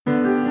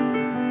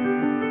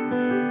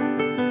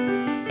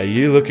Are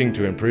you looking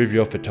to improve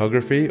your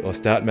photography or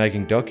start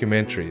making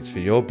documentaries for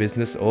your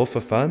business or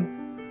for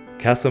fun?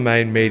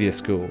 Castlemaine Media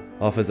School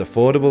offers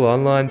affordable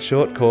online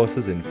short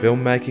courses in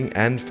filmmaking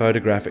and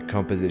photographic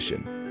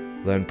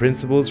composition. Learn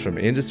principles from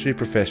industry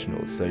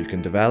professionals so you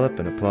can develop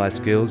and apply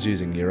skills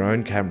using your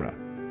own camera.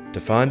 To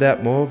find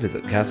out more,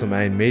 visit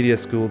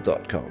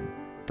castlemainemediaschool.com.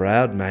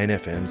 Proud Main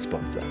FM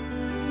sponsor.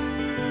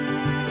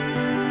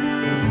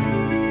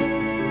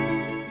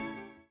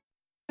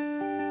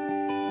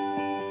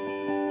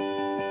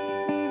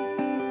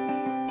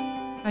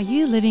 Are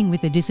you living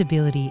with a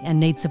disability and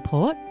need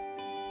support?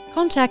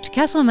 Contact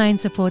Castlemaine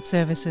Support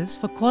Services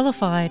for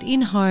qualified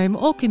in-home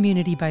or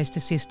community-based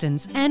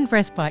assistance and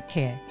respite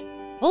care.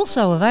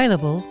 Also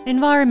available,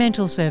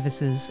 environmental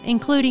services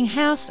including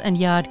house and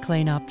yard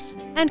clean-ups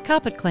and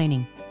carpet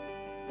cleaning.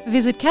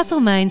 Visit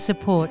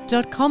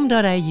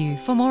castlemainesupport.com.au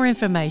for more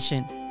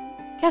information.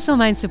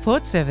 Castlemaine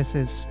Support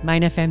Services,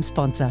 Main FM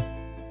sponsor.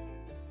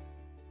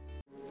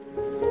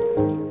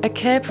 A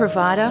care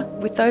provider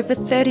with over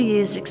 30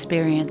 years'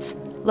 experience,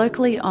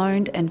 locally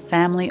owned and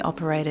family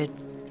operated.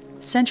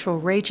 Central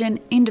Region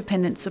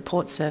Independent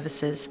Support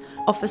Services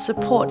offer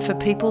support for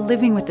people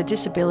living with a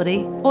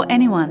disability or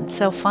anyone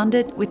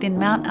self-funded within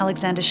Mount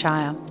Alexander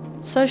Shire.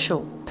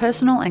 Social,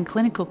 personal and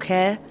clinical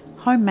care,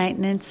 home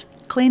maintenance,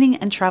 cleaning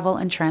and travel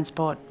and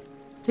transport.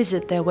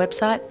 Visit their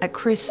website at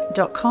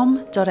chris.com.au.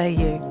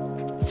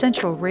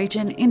 Central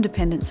Region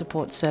Independent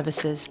Support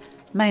Services,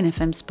 Main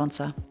FM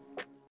sponsor.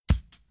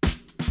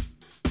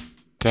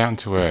 Down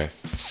to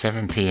Earth,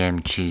 7 p.m.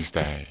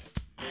 Tuesday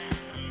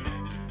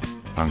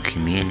on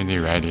Community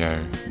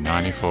Radio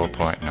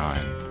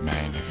 94.9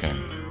 Main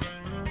FM.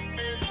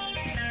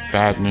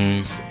 Bad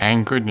news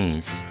and good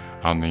news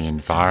on the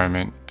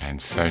environment and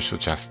social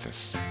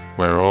justice.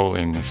 We're all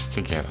in this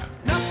together.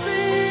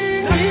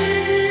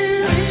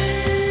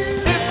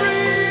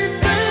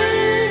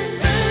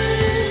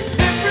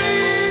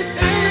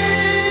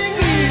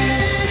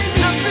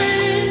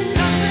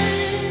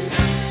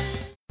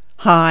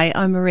 Hi,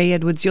 I'm Marie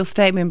Edwards, your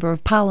State Member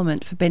of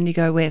Parliament for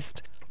Bendigo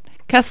West.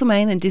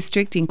 Castlemaine and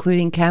District,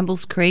 including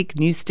Campbell's Creek,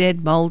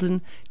 Newstead,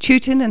 Malden,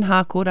 Chewton and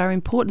Harcourt are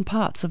important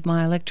parts of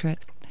my electorate.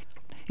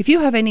 If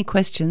you have any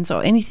questions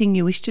or anything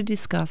you wish to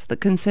discuss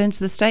that concerns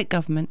the State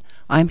Government,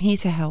 I'm here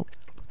to help.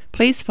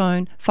 Please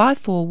phone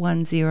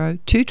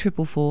 5410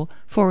 2444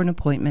 for an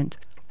appointment.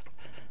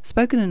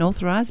 Spoken and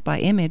authorised by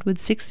M.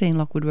 Edwards, 16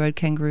 Lockwood Road,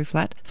 Kangaroo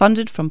Flat,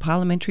 funded from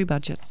Parliamentary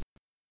Budget.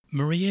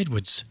 Marie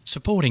Edwards,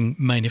 supporting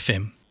Main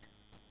FM.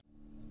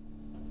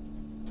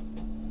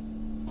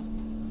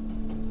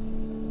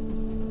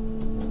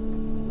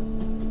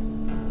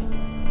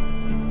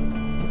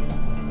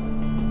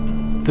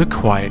 The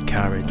Quiet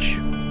Carriage,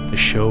 the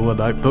show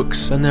about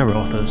books and their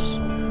authors,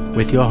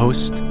 with your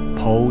host,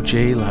 Paul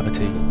J.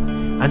 Laverty,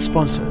 and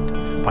sponsored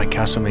by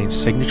Castlemaine's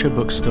signature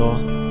bookstore,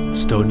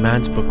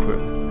 Stoneman's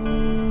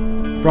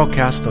Bookroom.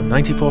 Broadcast on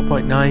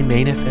 94.9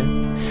 Main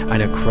FM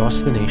and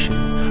across the nation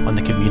on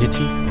the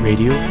Community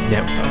Radio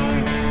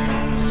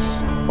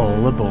Network.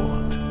 All aboard.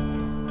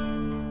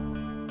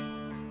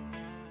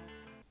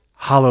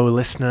 Hello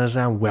listeners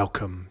and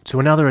welcome to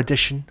another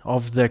edition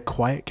of The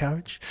Quiet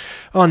Carriage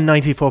on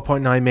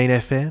 94.9 Main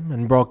FM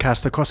and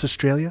broadcast across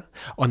Australia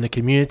on the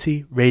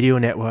Community Radio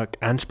Network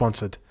and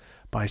sponsored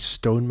by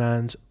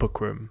Stoneman's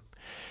Bookroom.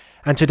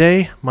 And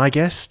today my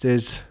guest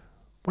is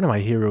one of my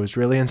heroes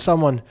really, and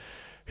someone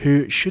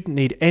who shouldn't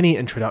need any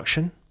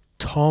introduction,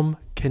 Tom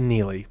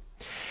Keneally.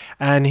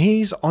 And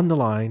he's on the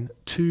line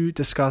to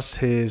discuss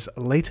his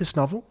latest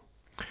novel,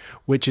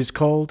 which is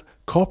called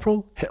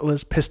Corporal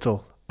Hitler's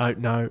Pistol, out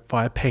now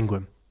via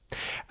Penguin.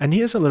 And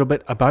here's a little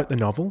bit about the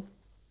novel.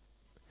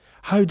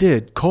 How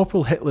did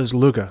Corporal Hitler's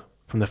Luger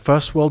from the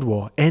First World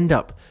War end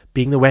up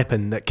being the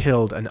weapon that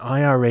killed an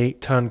IRA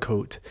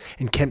turncoat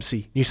in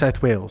Kempsey, New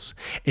South Wales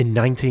in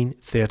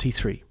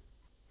 1933?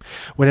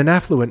 When an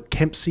affluent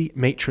Kempsey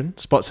matron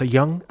spots a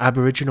young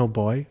Aboriginal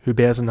boy who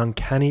bears an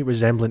uncanny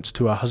resemblance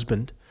to her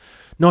husband,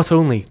 not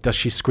only does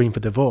she scream for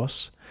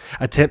divorce,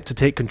 attempt to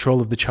take control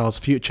of the child's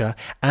future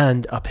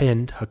and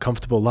upend her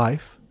comfortable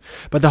life,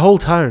 but the whole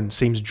town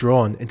seems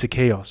drawn into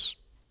chaos.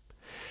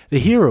 The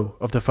hero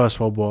of the First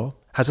World War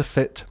has a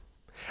fit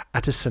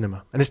at a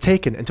cinema and is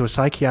taken into a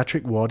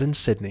psychiatric ward in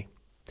Sydney.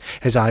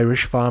 His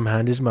Irish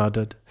farmhand is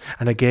murdered,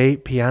 and a gay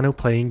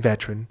piano-playing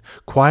veteran,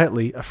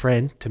 quietly a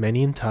friend to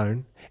many in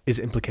town, is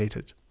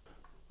implicated.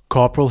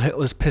 Corporal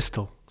Hitler's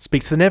Pistol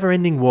speaks to the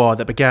never-ending war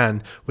that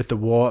began with the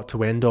war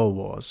to end all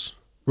wars.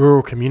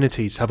 Rural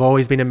communities have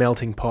always been a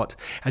melting pot,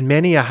 and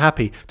many are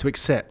happy to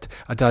accept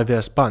a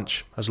diverse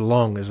bunch as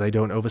long as they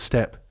don't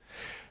overstep.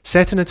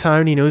 Set in a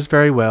town he knows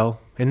very well,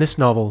 in this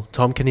novel,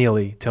 Tom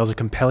Keneally tells a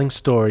compelling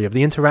story of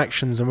the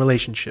interactions and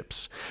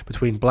relationships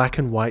between black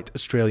and white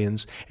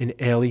Australians in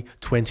early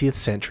 20th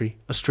century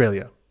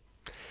Australia.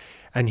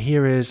 And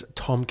here is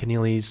Tom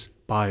Keneally's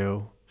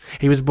bio.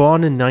 He was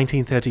born in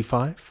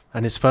 1935,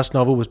 and his first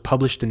novel was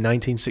published in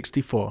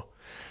 1964.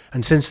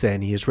 And since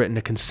then he has written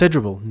a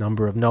considerable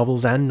number of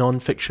novels and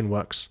non-fiction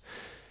works.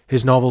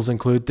 His novels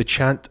include The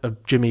Chant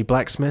of Jimmy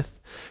Blacksmith,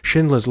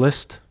 Schindler's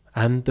List,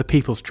 and The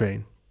People's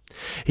Train.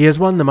 He has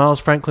won the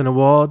Miles Franklin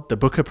Award, the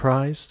Booker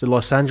Prize, the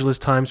Los Angeles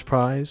Times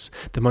Prize,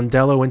 the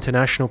Mondello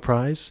International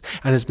Prize,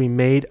 and has been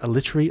made a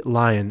Literary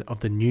Lion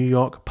of the New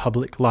York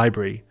Public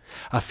Library,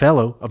 a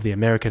Fellow of the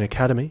American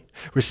Academy,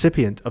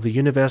 recipient of the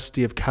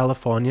University of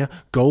California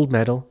Gold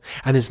Medal,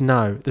 and is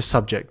now the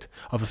subject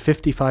of a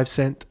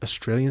 55-cent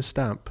Australian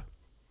stamp.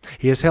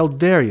 He has held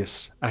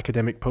various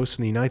academic posts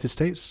in the United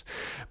States,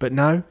 but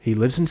now he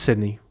lives in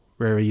Sydney,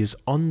 where he is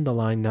on the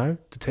line now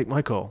to take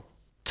my call.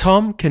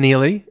 Tom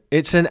Keneally,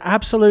 it's an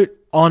absolute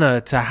honour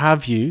to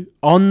have you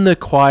on the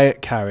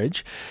Quiet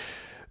Carriage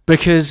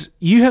because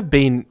you have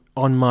been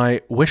on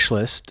my wish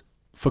list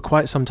for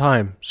quite some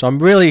time. So I'm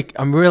really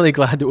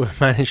glad that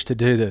we've managed to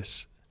do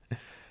this.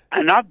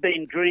 And I've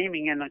been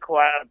dreaming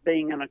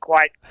being in a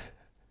quiet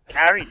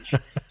carriage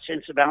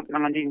since about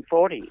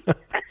 1940.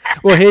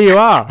 Well, here you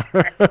are.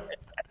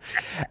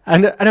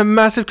 And a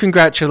massive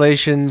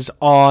congratulations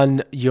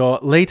on your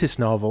latest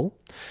novel,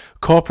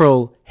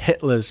 Corporal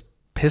Hitler's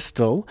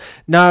Pistol.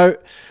 Now,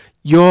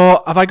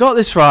 have I got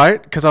this right?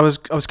 Because I was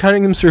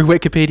counting them through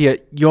Wikipedia.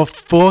 Your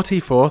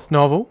 44th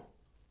novel?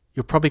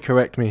 You'll probably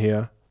correct me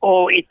here.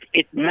 Oh, it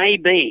may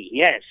be,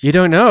 yes. You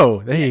don't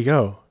know? There you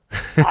go.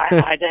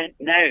 I don't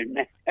know.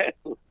 No.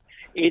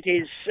 It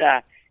is,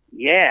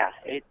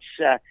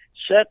 it's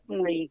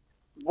certainly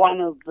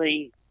one of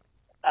the,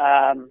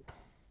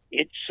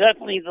 it's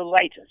certainly the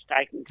latest,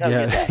 I can tell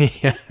you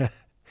that. Yeah.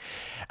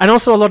 And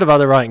also a lot of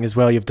other writing as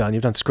well you've done.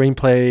 You've done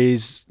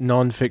screenplays,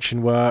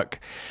 non-fiction work.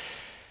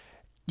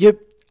 I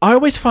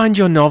always find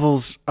your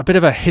novels a bit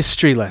of a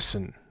history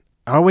lesson.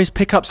 I always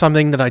pick up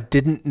something that I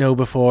didn't know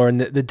before, and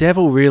the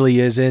devil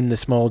really is in the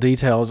small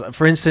details.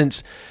 For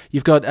instance,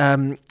 you've got,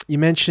 you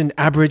mentioned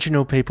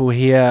Aboriginal people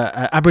here,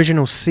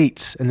 Aboriginal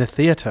seats in the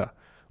theatre,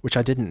 which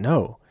I didn't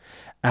know.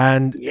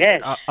 And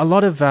yes. a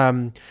lot of,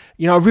 a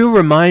real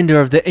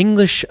reminder of the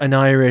English and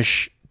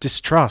Irish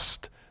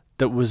distrust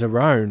that was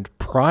around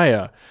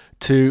prior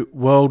to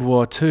World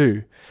War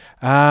II.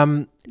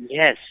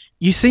 Yes.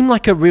 You seem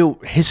like a real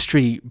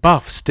history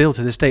buff still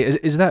to this day.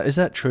 Is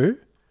that true?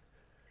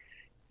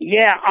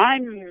 Yeah,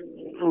 I'm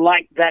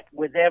like that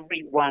with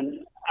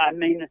everyone. I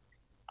mean,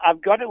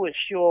 I've got to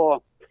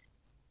assure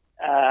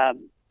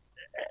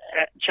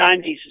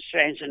Chinese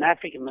Australians and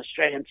African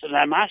Australians that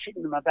I'm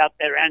asking them about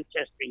their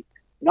ancestry,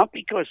 not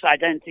because I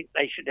don't think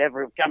they should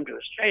ever have come to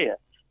Australia,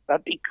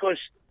 but because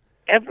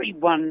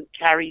everyone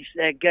carries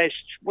their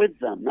ghosts with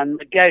them, and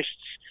the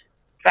ghosts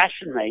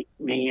fascinate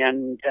me.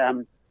 And,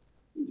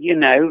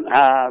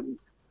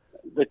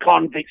 the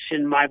convicts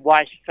in my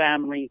wife's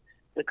family,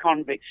 the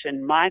convicts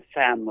in my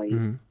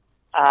family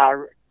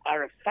are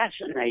a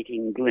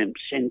fascinating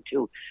glimpse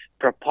into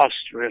a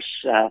preposterous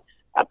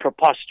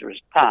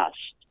past.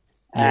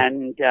 Yeah.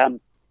 And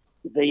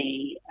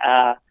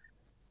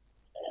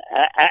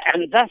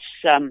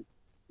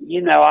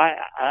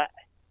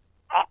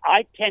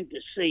I tend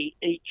to see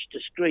each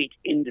discrete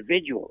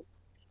individual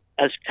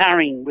as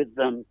carrying with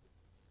them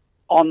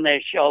on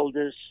their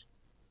shoulders,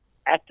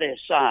 at their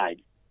side,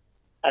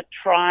 a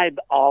tribe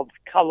of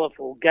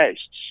colourful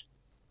ghosts.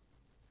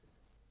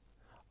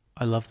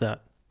 I love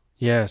that.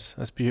 Yes,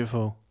 that's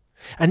beautiful.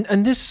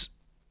 And this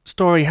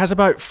story has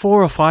about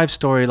 4 or 5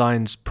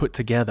 storylines put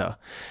together,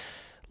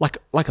 like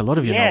a lot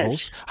of your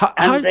novels.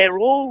 And they're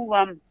all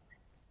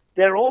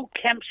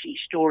Kempsey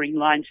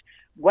storylines.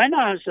 When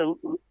I was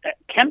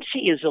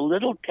Kempsey is a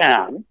little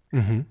town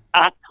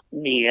up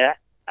near.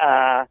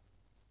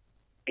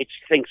 It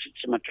thinks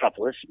it's a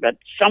metropolis, but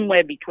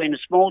somewhere between a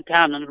small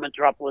town and a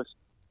metropolis,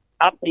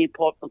 up near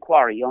Port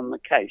Macquarie on the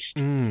coast.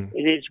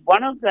 It is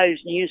one of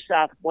those New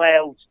South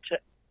Wales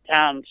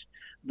towns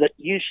that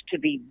used to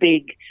be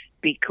big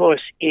because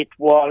it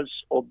was,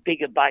 or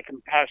bigger by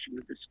comparison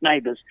with its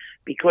neighbours,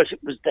 because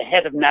it was the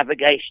head of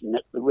navigation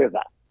at the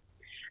river.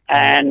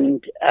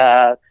 And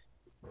it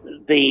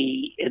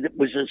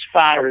was as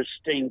far as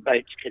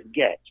steamboats could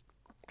get.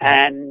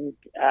 And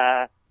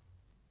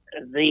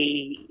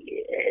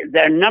there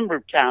are a number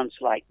of towns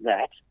like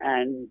that,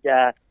 and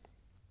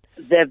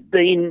they've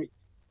been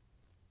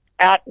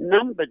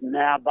outnumbered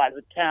now by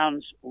the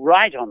towns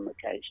right on the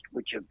coast,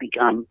 which have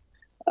become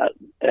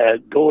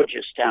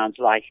gorgeous towns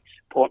like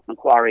Port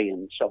Macquarie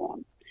and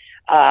so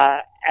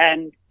on.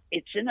 And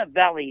it's in a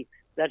valley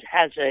that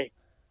has a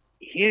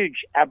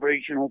huge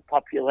Aboriginal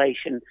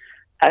population,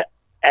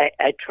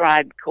 a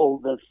tribe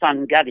called the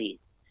Thunguddy,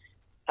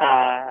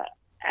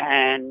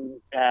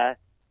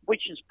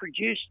 which has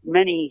produced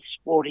many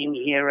sporting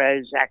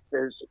heroes,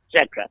 actors,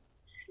 etc.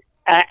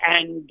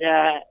 And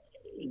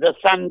the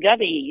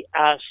Thunguddy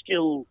are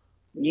still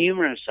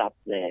numerous up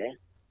there.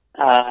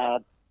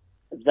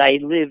 They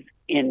live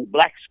in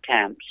blacks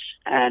camps,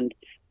 and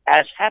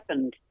as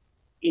happened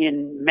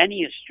in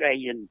many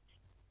Australian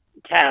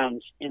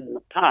towns in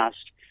the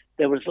past,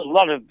 there was a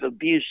lot of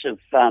abuse of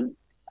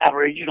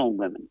Aboriginal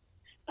women.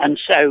 And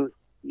so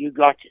you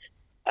got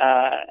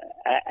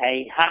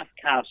a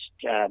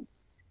half-caste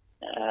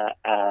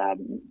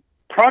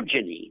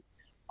progeny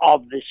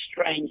of this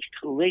strange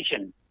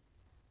collision,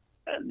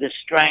 this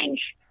strange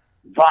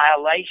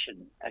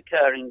violation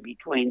occurring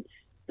between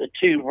the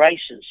two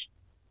races.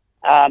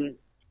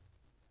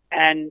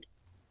 And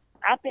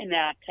up in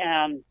our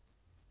town,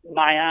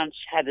 my aunts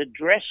had a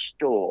dress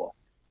store,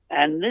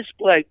 and this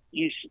bloke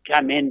used to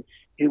come in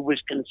who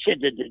was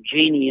considered a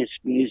genius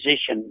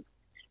musician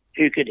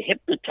who could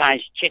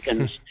hypnotize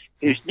chickens,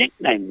 whose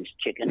nickname was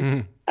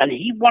Chicken, and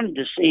he wanted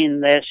to see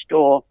in their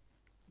store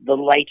the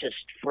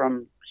latest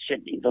from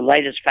Sydney, the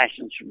latest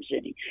fashions from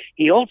Sydney.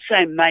 He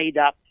also made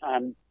up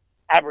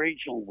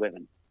Aboriginal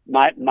women.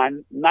 My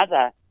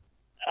mother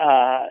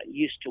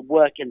used to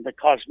work in the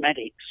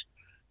cosmetics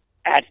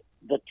at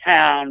the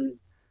town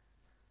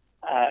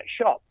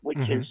shop,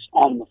 which is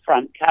on the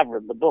front cover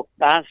of the book,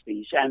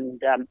 Barsby's,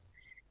 and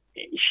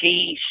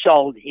she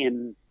sold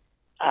him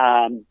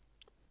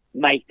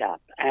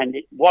makeup, and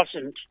it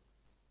wasn't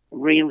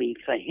really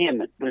for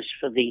him, it was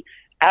for the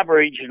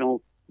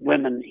Aboriginal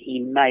women he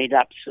made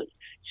up. So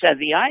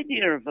the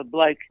idea of a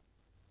bloke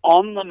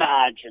on the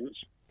margins,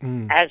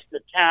 as the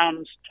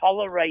towns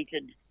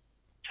tolerated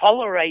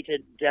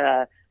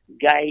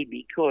gay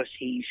because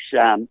he's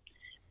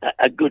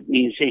a good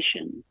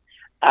musician,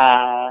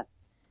 and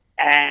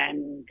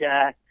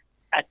a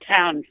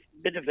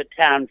bit of a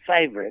town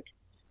favourite,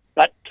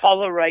 but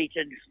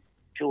tolerated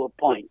to a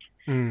point,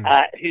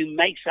 who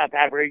makes up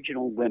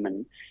Aboriginal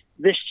women.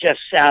 This just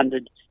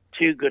sounded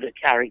too good a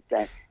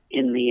character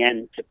in the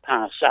end to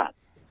pass up.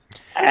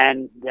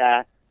 And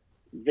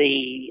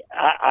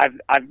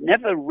I've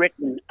never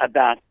written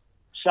about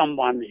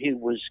someone who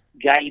was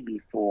gay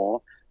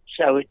before,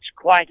 so it's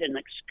quite an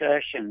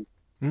excursion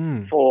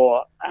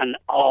for an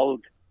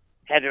old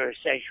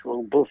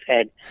heterosexual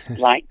buffhead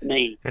like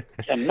me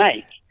to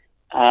make.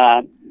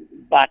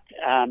 But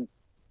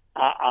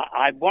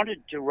I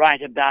wanted to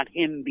write about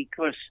him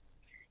because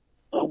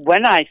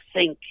when I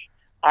think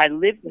I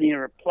live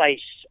near a place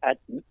at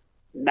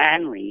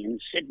Manly in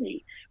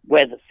Sydney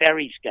where the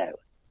ferries go,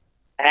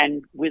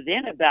 and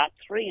within about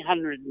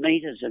 300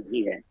 metres of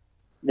here,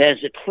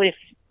 there's a cliff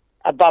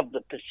above the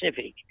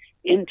Pacific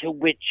into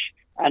which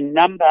a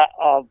number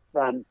of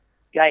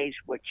gays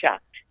were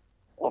chucked,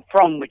 or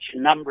from which a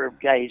number of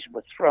gays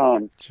were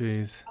thrown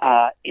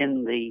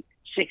in the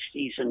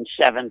 60s and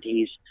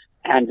 70s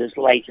and as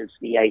late as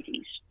the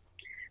 80s.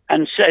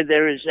 And so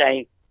there is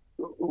a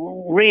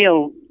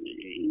real,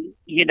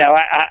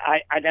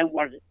 I don't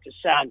want it to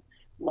sound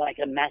like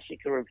a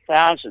massacre of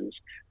thousands,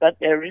 but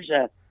there is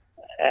a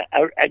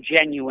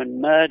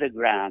genuine murder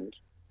ground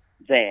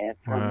there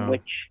from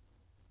which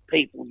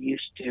people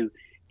used to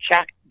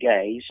chuck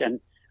gays. And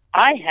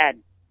I had,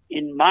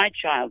 in my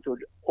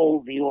childhood,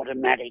 all the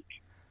automatic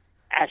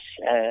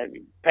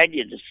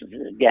prejudices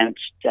against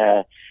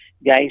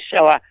gays.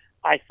 So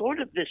I thought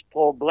of this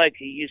poor bloke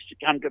who used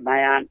to come to my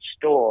aunt's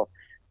store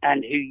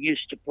and who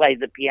used to play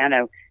the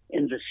piano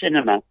in the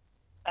cinema.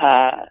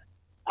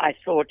 I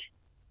thought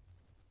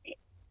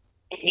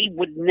he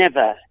would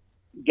never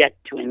get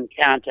to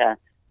encounter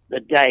the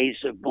days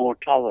of more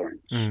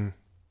tolerance.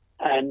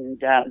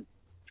 And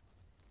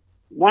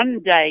one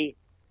day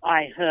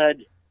I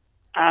heard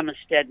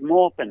Armistead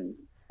Maupin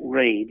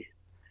read,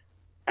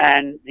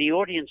 and the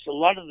audience, a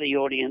lot of the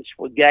audience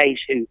were gays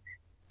who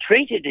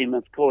treated him,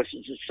 of course,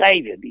 as a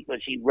savior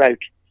because he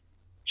wrote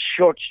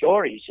short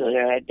stories that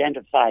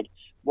identified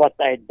what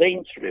they had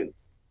been through.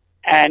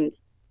 And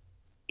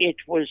it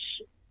was,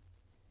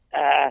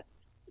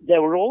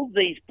 there were all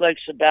these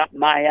blokes about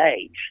my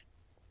age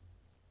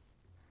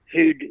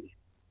who'd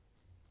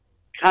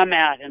come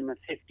out in the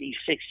 50s,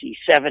 60s,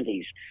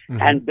 70s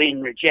and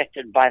been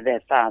rejected by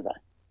their father.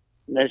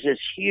 And there's this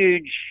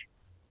huge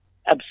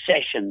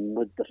obsession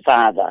with the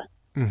father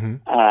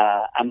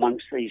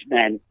amongst these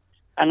men.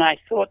 And I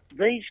thought,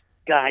 these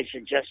guys are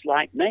just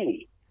like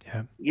me.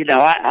 Yeah.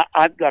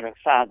 I've got a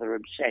father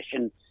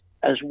obsession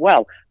as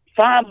well,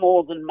 far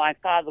more than my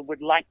father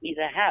would like me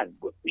to have.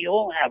 We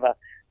all have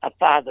a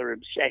father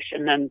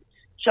obsession. And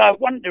so I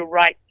wanted to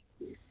write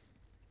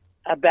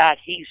about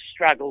his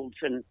struggles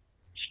and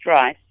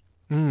strife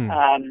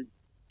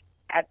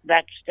at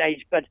that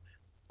stage, but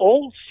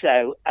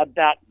also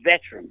about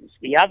veterans,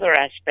 the other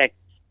aspect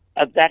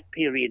of that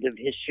period of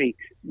history.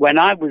 When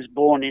I was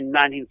born in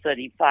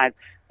 1935,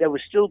 there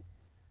were still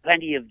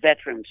plenty of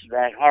veterans of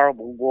that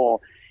horrible war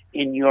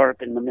in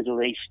Europe and the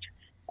Middle East,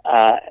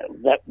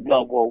 that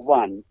World War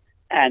One,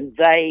 and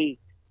they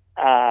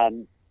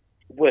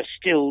were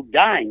still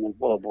dying of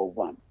World War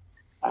One.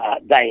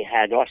 They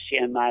had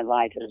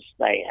osteomyelitis,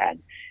 they had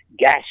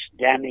gas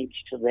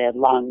damage to their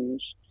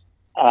lungs.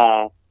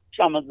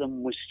 Some of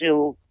them were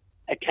still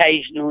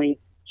occasionally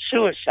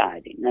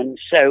suiciding. And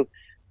so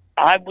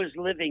I was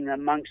living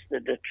amongst the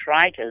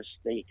detritus,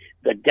 the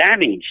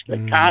damage,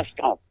 the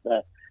cast-off,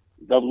 the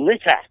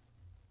litter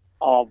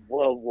of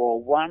World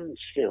War One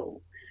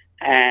still.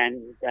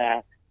 And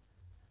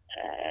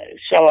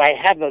so I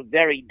have a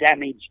very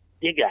damaged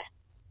digger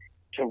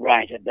to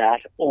write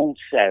about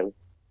also.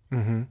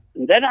 And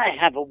then I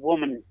have a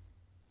woman,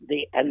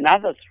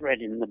 another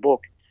thread in the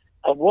book.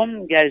 A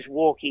woman goes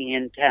walking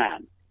in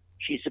town.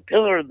 She's a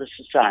pillar of the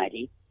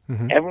society.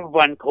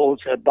 Everyone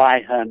calls her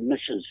by her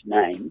Mrs.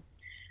 name.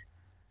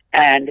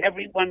 and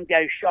everyone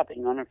goes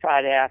shopping on a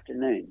Friday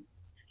afternoon,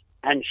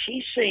 and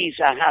she sees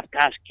a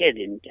half-caste kid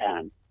in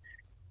town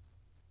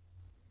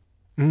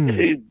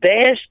who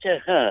bears to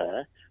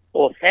her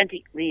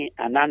authentically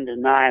and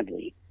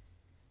undeniably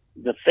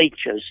the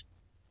features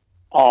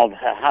of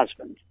her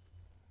husband.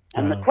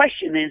 And the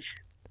question is,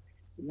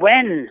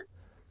 when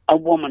a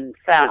woman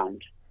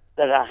found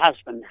that her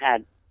husband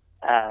had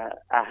a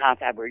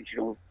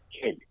half-Aboriginal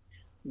kid,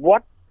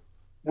 what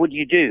would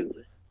you do?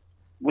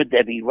 Would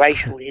there be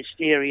racial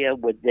hysteria?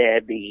 Would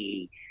there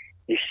be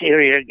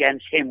hysteria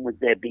against him? Would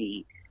there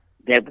be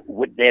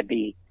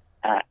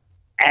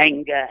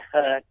anger,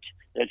 hurt?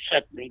 There'd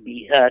certainly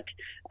be hurt.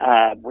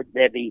 Would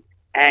there be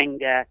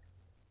anger?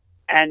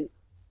 And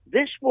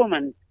this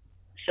woman,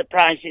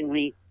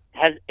 surprisingly,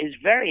 is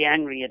very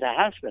angry at her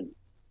husband,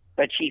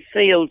 but she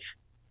feels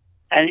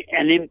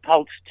an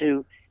impulse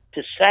to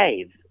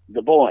save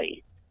the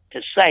boy,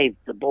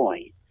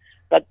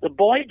 But the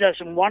boy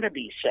doesn't want to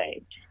be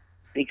saved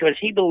because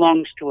he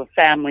belongs to a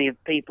family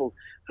of people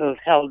who have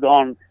held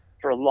on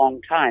for a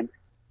long time,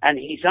 and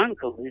his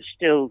uncle is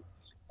still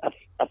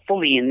a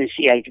fully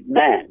initiated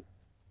man.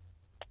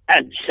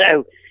 And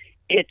so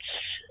it's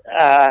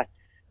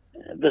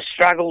the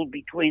struggle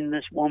between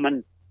this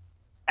woman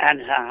and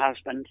her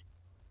husband.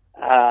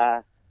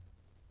 As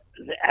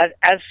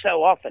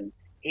so often,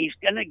 he's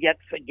going to get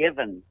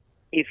forgiven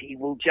if he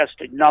will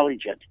just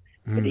acknowledge it,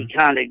 but he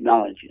can't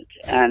acknowledge it.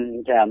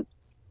 And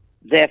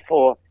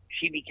therefore,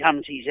 she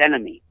becomes his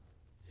enemy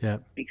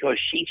because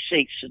she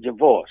seeks a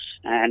divorce.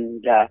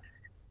 And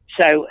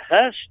so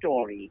her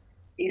story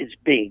is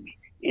big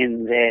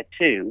in there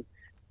too.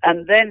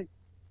 And then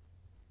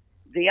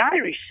the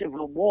Irish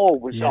Civil War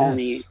was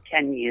only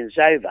 10 years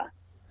over,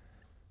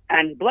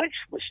 and blokes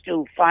were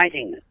still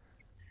fighting it.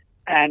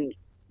 And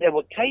there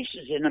were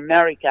cases in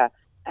America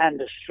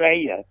and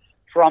Australia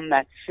from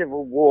that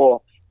Civil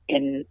War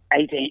in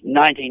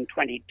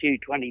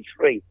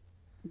 1922-23.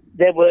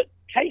 There were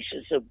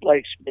cases of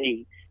blokes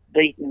being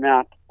beaten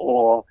up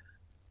or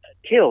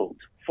killed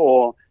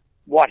for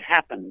what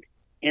happened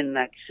in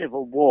that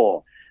Civil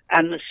War.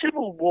 And the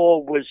Civil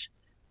War was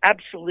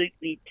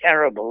absolutely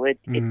terrible. It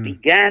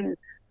began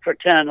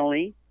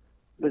fraternally,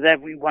 with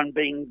everyone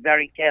being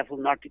very careful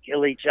not to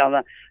kill each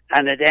other,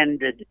 and it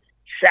ended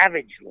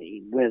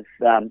savagely with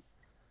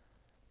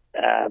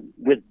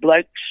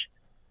blokes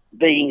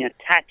being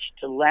attached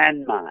to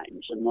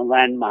landmines and the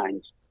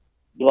landmines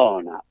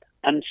blown up.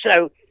 And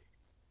so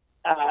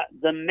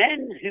the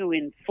men who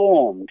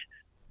informed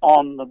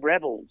on the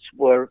rebels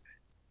were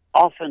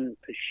often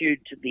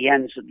pursued to the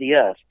ends of the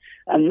earth.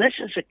 And this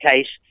is a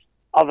case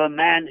of a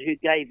man who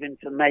gave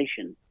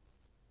information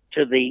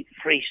to the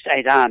Free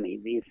State Army,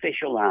 the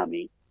official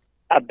army,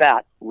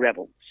 about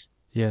rebels.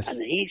 Yes.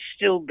 And he's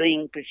still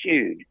being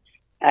pursued.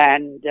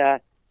 And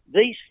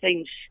these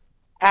things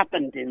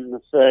happened in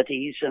the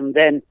 30s, and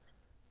then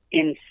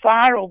in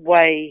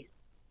faraway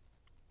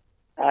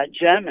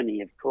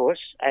Germany, of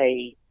course,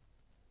 a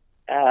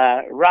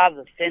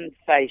rather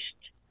thin-faced,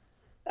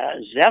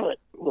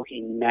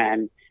 zealot-looking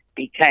man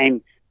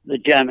became the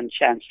German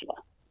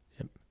Chancellor.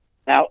 Yep.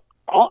 Now,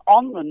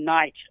 on the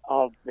night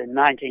of the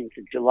 19th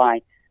of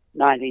July,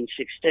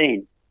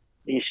 1916,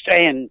 the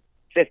Australian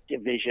 5th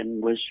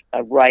Division was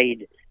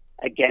arrayed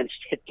against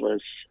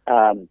Hitler's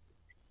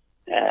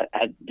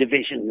a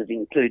division that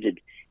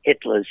included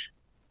Hitler's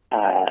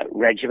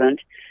regiment,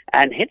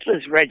 and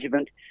Hitler's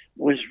regiment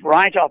was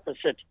right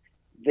opposite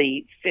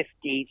the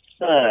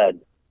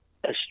 53rd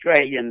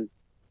Australian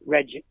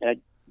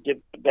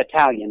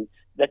battalion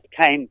that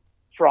came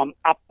from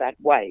up that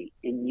way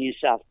in New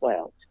South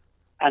Wales.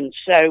 And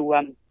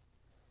so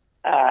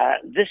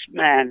this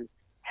man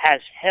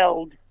has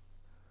held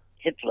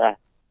Hitler,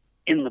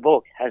 in the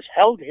book, has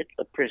held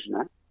Hitler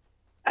prisoner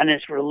and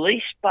is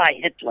released by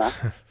Hitler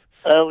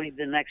early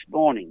the next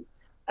morning,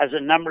 as a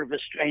number of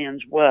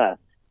Australians were.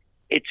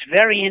 It's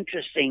very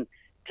interesting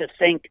to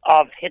think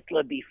of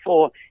Hitler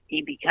before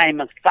he became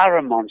a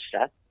thorough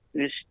monster.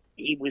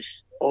 He was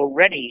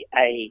already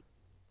a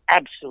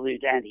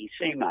absolute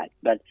anti-Semite,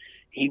 but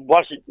he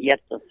wasn't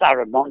yet the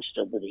thorough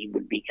monster that he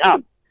would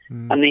become.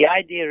 And the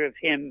idea of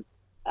him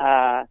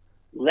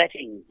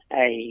letting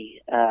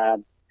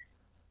an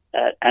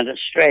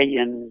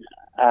Australian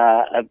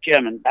of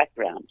German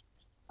background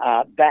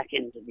back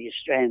into the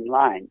Australian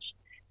lines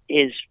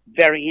is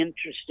very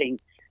interesting.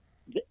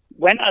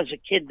 When I was a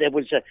kid, there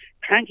was a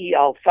cranky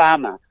old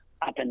farmer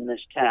up in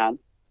this town,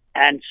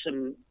 and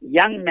some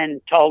young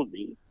men told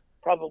me,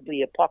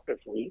 probably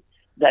apocryphally,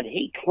 that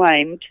he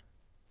claimed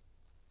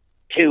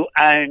to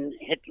own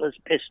Hitler's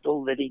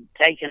pistol, that he'd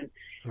taken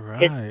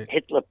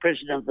Hitler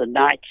prisoner the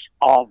night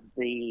of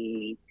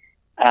the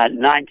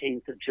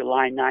 19th of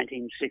July,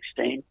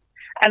 1916.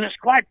 And it's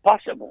quite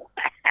possible.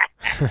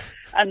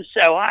 And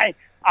so I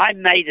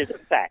made it a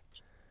fact.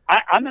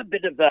 I'm a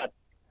bit of a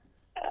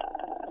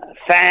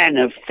fan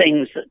of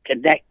things that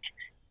connect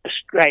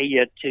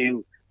Australia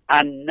to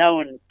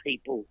unknown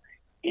people,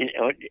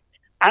 or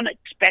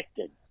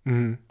unexpected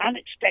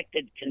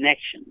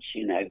connections,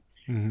 you know.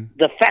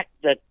 The fact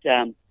that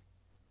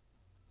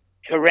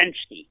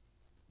Kerensky,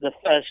 the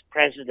first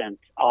president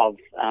of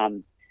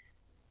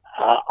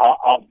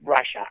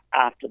Russia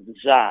after the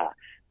Tsar,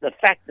 the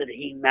fact that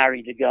he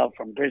married a girl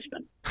from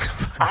Brisbane,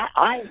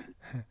 I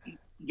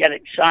get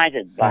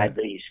excited by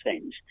these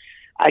things.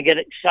 I get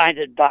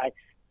excited by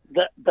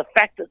the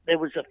fact that there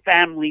was a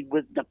family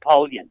with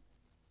Napoleon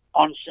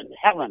on St.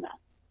 Helena,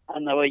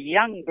 and they were a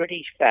young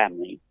British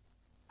family,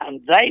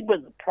 and they were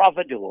the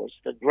providors,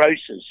 the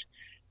grocers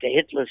to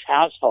Hitler's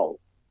household.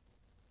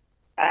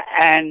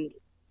 And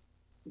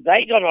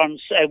they got on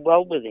so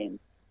well with him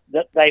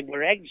that they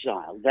were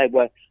exiled. They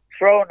were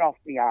thrown off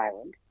the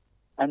island,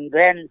 and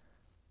then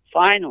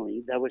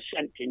finally they were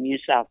sent to New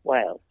South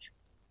Wales.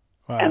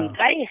 Wow. And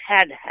they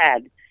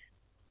had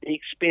the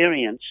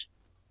experience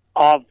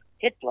of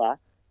Hitler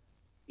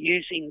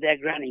using their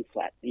granny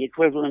flat, the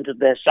equivalent of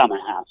their summer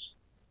house.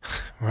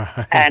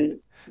 Right. And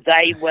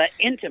they were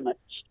intimates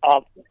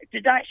of,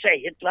 did I say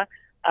Hitler?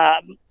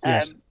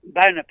 Yes.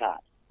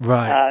 Bonaparte.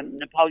 Right.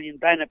 Napoleon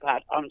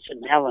Bonaparte on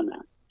St.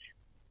 Helena.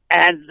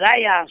 And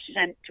they are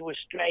sent to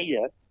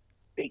Australia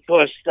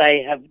because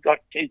they have got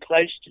too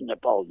close to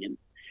Napoleon.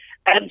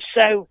 And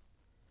so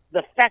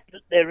the fact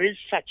that there is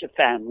such a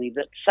family,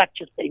 that such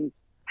a thing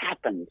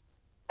happened,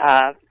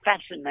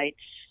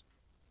 fascinates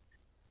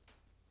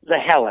the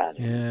hell out of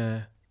me.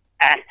 Yeah.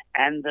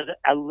 And that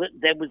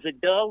there was a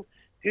girl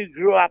who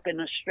grew up in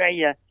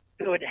Australia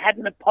who had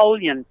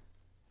Napoleon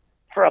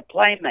for a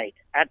playmate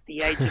at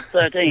the age of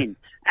 13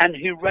 and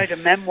who wrote a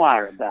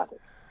memoir about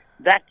it.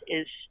 That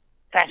is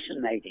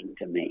fascinating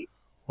to me.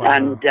 Wow.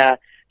 And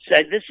so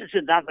this is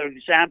another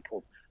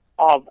example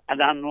of an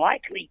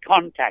unlikely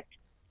contact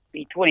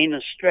between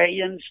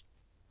Australians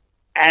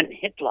and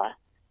Hitler,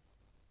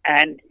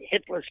 and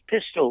Hitler's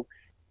pistol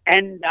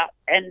ends up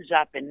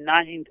in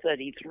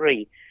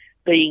 1933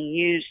 being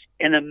used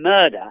in a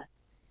murder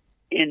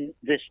in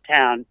this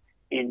town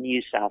in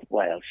New South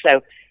Wales.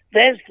 So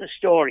there's the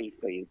story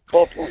for you,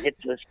 Corporal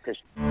Hitler's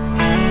pistol.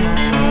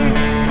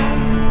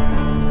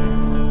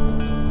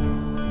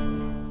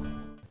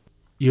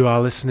 You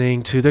are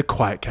listening to The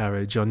Quiet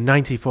Carriage on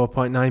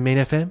 94.9 Main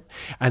FM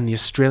and the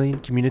Australian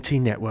Community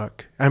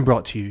Network, and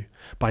brought to you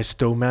by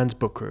Stowman's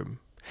Bookroom.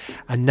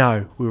 And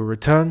now we will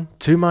return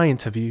to my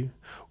interview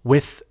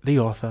with the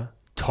author,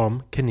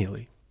 Tom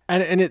Keneally.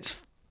 And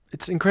it's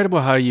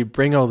incredible how you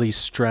bring all these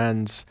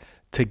strands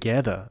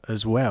together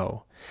as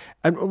well.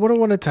 And what I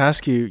wanted to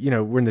ask you,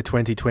 we're in the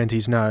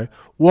 2020s now,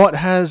 what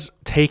has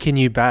taken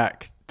you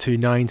back to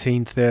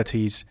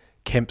 1930s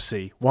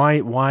Kempsey? Why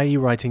are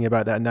you writing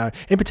about that now?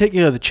 In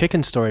particular, the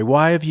chicken story.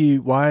 Why have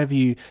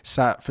you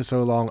sat for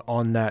so long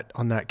on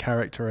that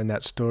character and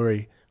that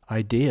story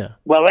idea?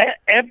 Well,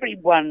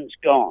 everyone's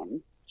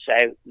gone, so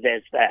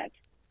there's that.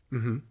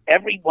 Mm-hmm.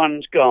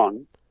 Everyone's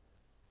gone.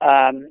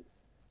 I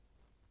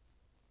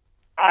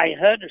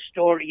heard a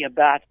story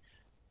about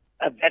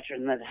a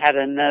veteran that had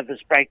a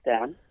nervous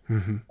breakdown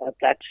at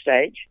that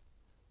stage,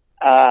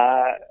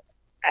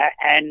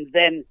 and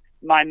then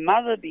my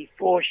mother,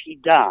 before she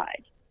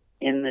died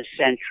in this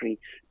century,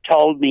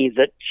 told me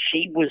that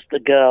she was the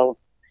girl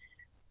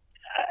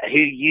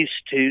who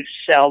used to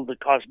sell the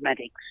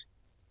cosmetics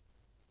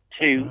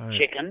to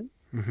Chicken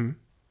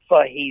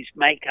for his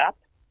makeup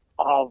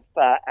of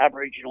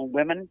Aboriginal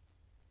women.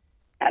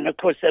 And of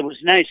course, there was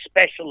no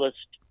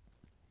specialist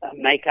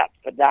makeup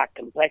for dark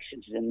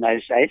complexions in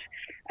those days.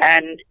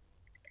 And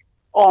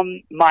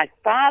on my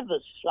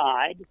father's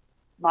side,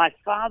 my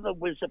father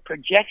was a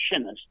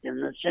projectionist in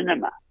the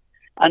cinema.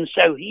 And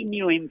so he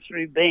knew him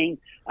through being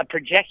a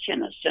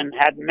projectionist and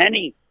had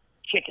many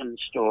Chicken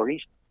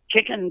stories.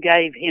 Chicken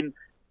gave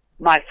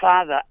my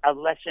father, a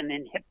lesson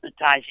in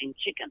hypnotizing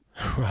Chicken.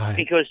 Right.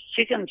 Because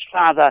Chicken's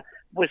father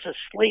was a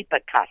sleeper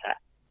cutter,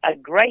 a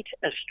great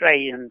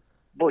Australian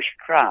bush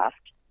craft.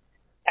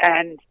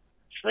 And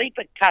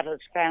sleeper cutters'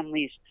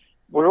 families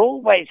were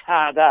always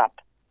hard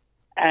up.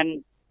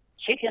 And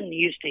Chicken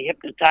used to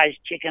hypnotize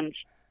chickens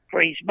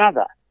for his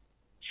mother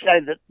so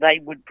that they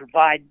would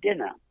provide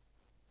dinner.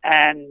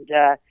 And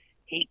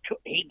he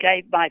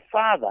gave my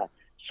father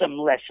some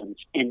lessons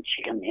in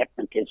chicken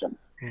hypnotism.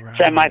 Right.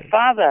 So my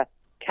father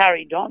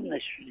carried on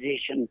this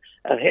tradition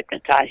of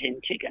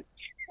hypnotizing chickens.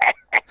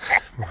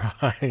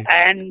 Right.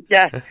 And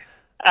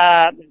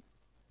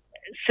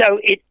so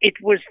it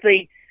was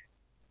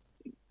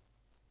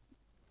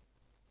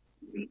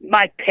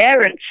my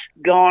parents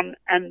gone,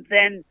 and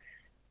then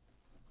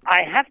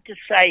I have to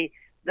say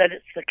that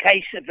it's the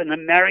case of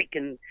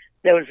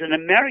there was an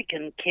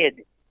American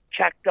kid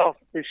chucked off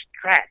this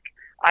track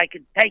I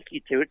could take you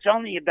to. It's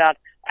only about,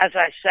 as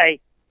I say,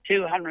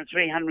 200,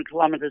 300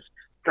 kilometers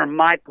from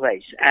my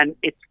place, and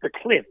it's the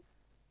cliff,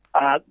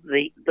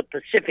 the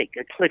Pacific,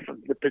 a cliff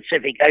of the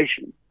Pacific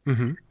Ocean.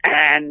 Mm-hmm.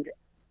 And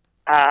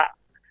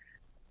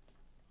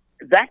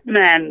that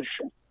man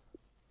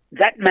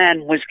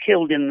was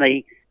killed in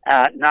the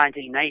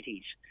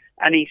 1980s,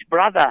 and his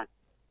brother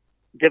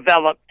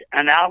developed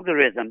an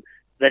algorithm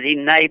that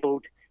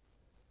enabled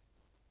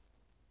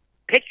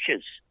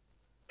pictures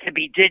to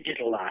be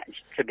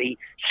digitalized, to be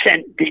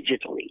sent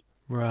digitally.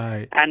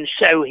 Right. And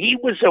so he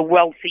was a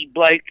wealthy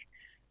bloke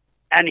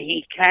and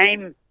he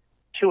came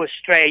to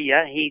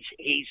Australia.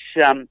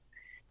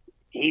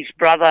 His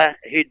brother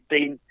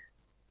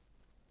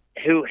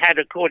who had,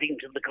 according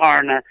to the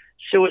coroner,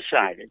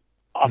 suicided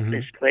off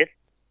this cliff.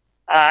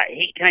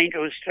 He came to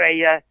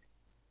Australia.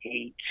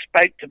 He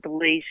spoke to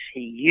police.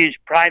 He used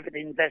private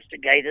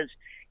investigators.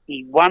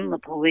 He won the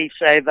police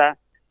over.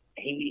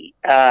 He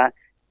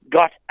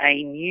got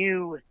a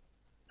new,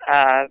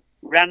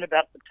 round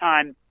about the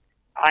time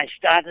I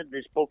started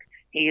this book,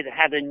 he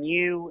had a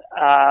new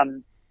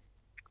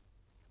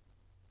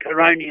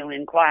coronial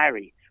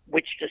inquiry,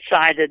 which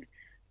decided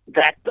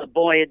that the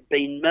boy had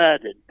been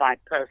murdered by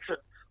person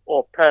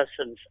or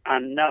persons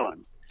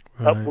unknown.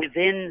 Right. But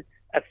within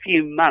a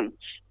few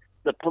months,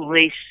 the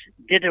police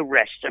did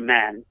arrest a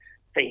man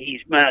for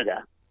his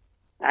murder,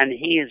 and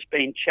he has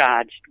been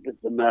charged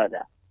with the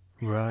murder.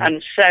 Right.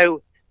 And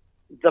so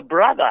the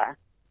brother,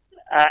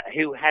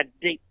 who had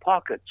deep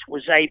pockets,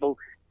 was able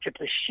to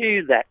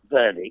pursue that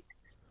verdict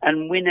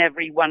and win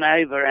everyone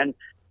over and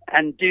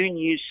do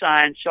new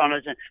science on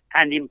it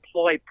and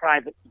employ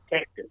private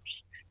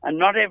detectives. And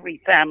not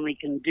every family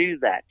can do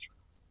that.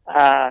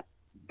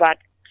 But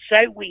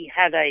so we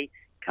had a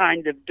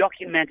kind of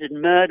documented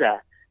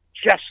murder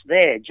just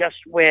there, just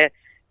where,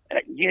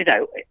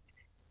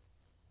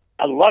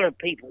 a lot of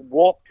people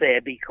walk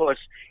there because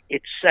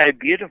it's so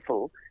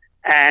beautiful,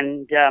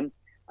 and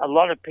a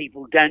lot of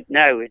people don't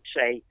know it's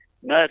a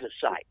murder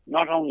site,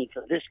 not only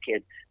for this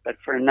kid, but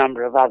for a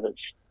number of others.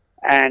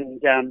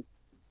 And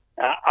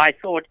I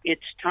thought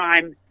it's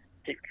time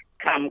to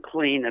come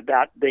clean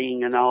about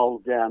being an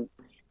old, a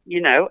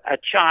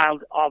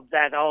child of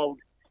that old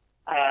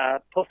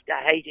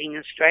Pufta-hating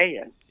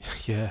Australia.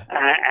 Yeah.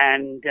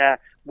 And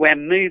we're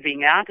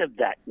moving out of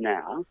that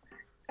now.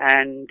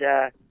 And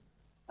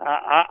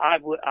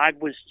I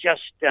was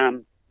just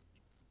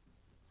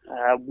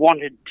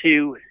wanted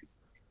to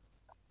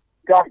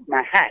doff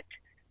my hat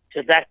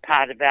to that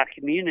part of our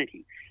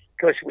community,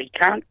 because we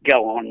can't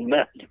go on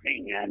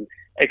murdering and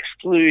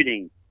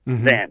excluding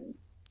them.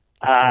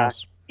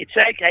 It's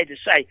okay to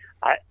say,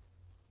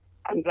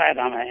 I'm glad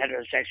I'm a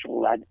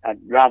heterosexual. I'd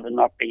rather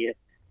not be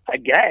a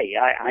gay.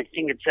 I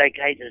think it's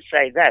okay to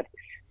say that.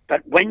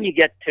 But when you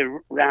get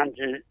round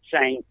to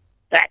saying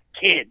that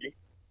kid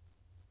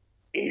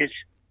is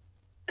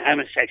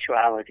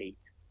homosexuality,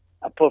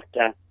 a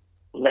Pufta,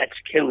 let's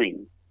kill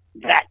him,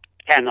 that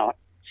cannot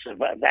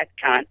survive. That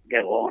can't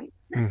go on.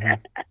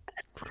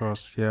 Of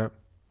course, yeah.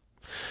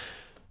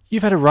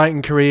 You've had a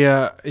writing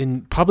career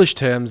in published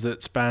terms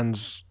that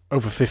spans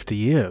over 50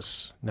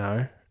 years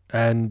now,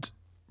 and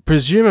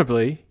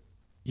presumably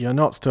you're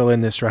not still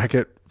in this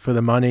racket for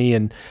the money,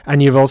 and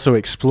you've also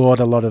explored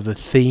a lot of the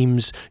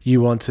themes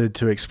you wanted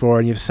to explore,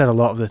 and you've said a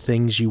lot of the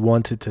things you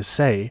wanted to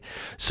say.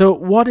 So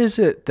what is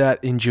it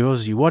that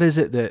endures you? What is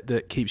it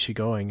that keeps you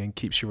going and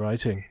keeps you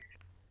writing?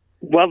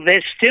 Well,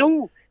 there's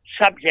still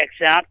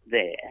subjects out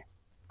there.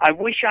 I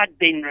wish I'd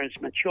been as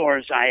mature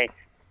as I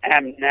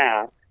am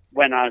now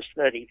when I was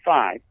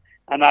 35,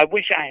 and I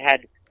wish I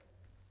had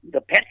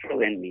the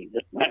petrol in me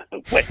that when I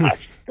was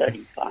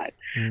 35.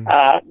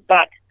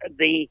 But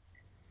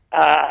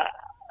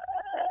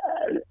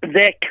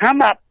there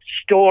come up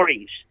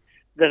stories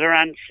that are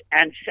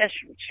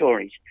ancestral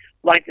stories,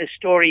 like the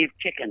story of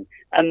chicken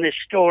and the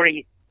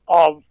story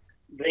of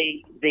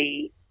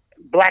the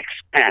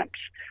blacks camps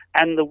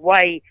and the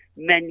way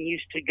men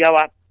used to go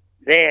up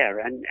there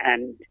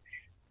and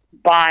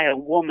buy a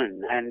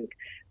woman and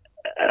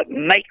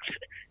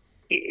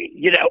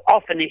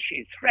often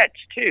issue threats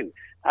too,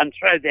 and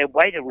throw their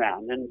weight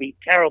around and be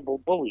terrible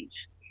bullies.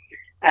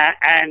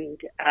 And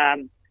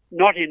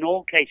not in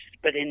all cases,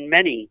 but in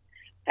many.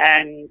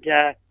 And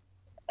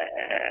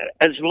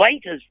as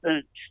late as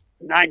the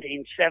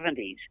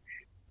 1970s,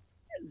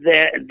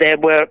 there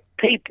were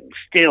people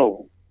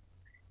still,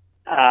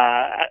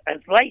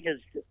 as late as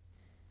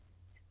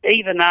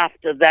even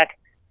after that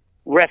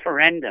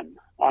referendum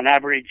on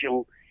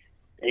Aboriginal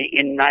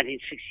in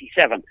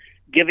 1967,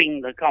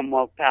 giving the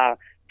Commonwealth power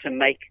to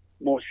make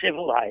more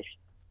civilised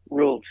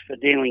rules for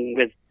dealing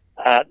with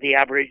the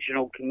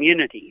Aboriginal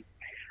community.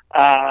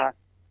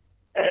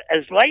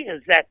 As late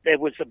as that, there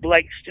was a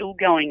bloke still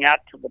going out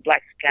to the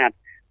blacks camp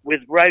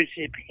with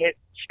rosehip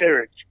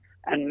spirits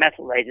and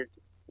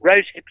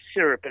rosehip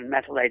syrup and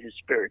methylated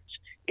spirits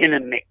in a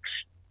mix,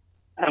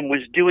 and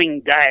was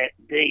doing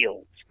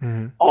deals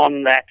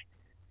on that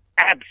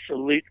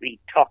absolutely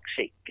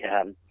toxic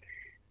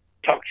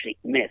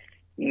mix.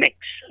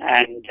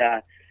 And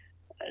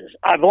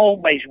I've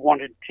always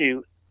wanted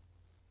to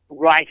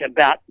write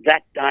about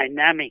that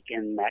dynamic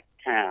in that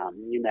town,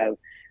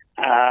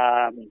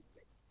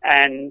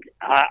 and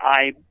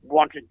I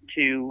wanted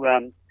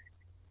to,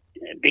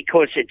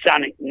 because it's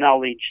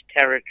unacknowledged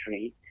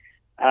territory,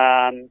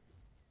 and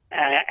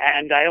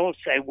I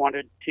also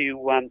wanted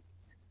to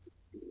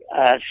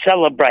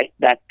celebrate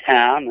that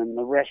town and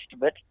the rest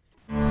of it.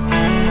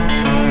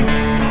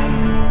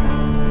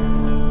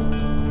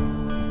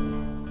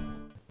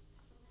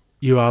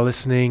 You are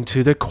listening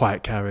to The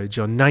Quiet Carriage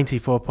on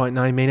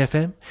 94.9 Main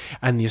FM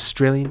and the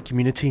Australian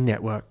Community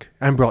Network,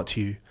 and brought to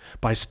you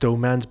by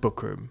Stoneman's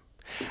Bookroom.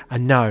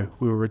 And now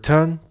we will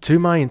return to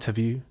my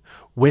interview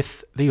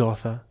with the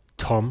author,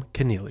 Tom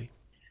Keneally.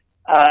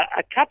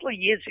 A couple of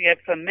years ago,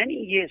 for many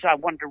years, I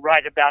wanted to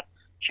write about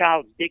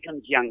Charles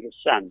Dickens' youngest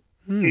son,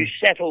 who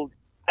settled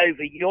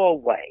over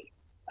your way.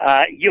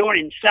 You're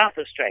in South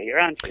Australia,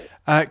 aren't you?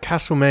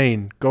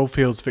 Castlemaine,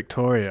 Goldfields,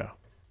 Victoria.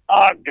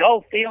 Oh,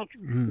 Goldfields?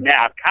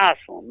 Now,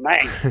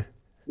 Castlemaine.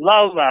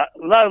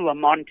 Lola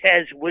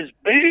Montez was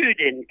booed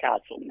in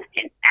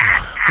Castlemaine.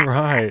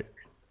 Right.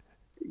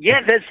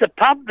 Yeah, there's a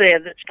pub there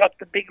that's got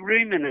the big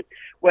room in it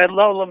where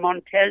Lola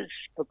Montez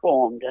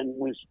performed and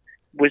was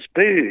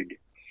booed.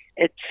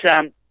 It's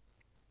an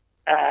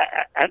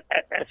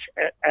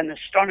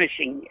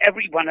astonishing.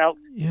 Everyone else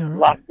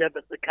loved her,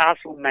 but the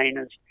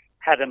Castlemainers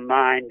had a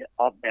mind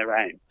of their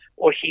own,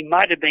 or she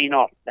might have been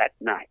off that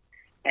night.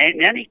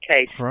 In any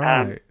case,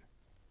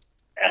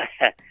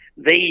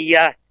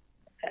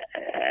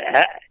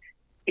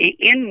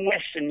 in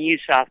Western New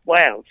South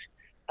Wales,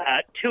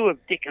 two of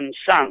Dickens'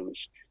 sons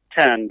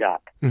turned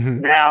up.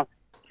 Now,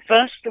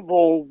 first of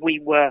all, we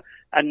were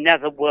a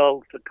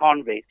netherworld for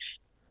convicts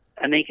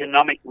and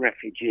economic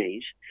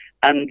refugees,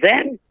 and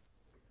then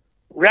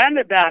round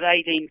about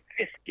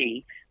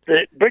 1850,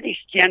 the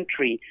British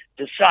gentry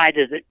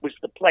decided it was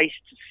the place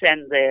to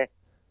send their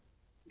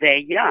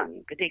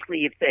young,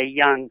 particularly if their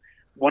young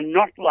were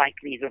not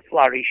likely to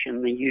flourish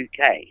in the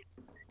UK.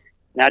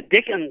 Now,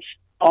 Dickens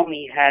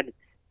only had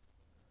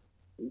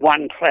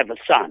one clever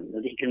son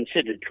that he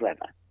considered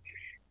clever,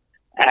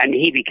 and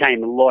he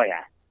became a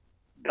lawyer.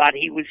 But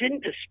he was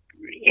in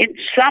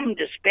some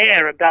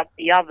despair about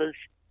the others,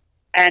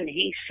 and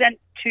he sent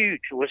two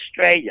to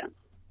Australia,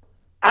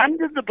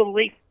 under the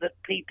belief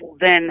that people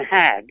then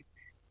had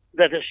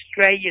that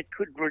Australia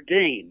could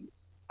redeem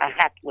a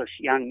hapless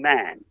young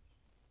man.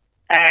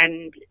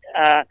 And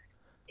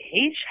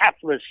his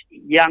hapless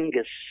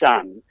youngest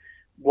son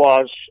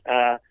was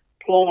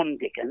Plorn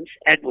Dickens,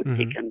 Edward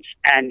Dickens,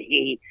 and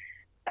he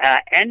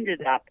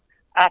ended up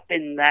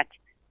in that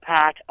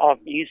part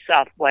of New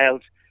South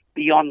Wales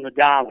beyond the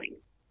Darling.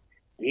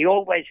 He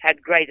always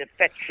had great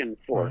affection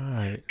for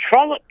it.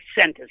 Trollope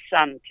sent a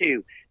son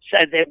too.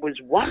 So there was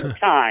one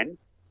time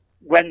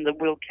when the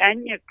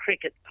Wilcannia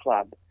Cricket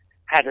Club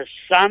had a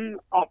son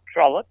of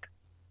Trollope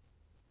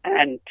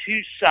and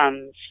two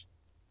sons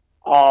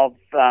of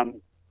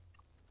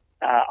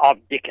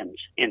Dickens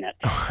in it.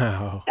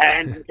 Wow.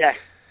 And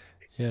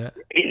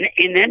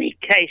in any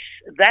case,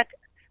 that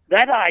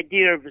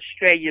idea of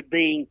Australia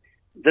being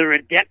the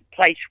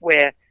place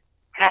where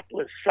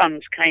hapless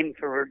sons came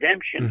for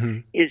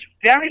redemption is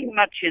very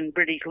much in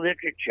British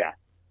literature,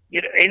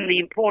 in the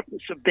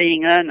importance of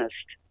being earnest.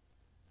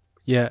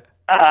 Yeah.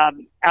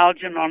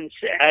 Algernon,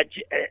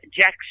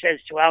 Jack says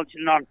to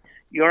Algernon,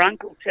 your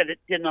uncle said at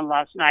dinner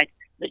last night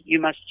that you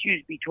must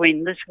choose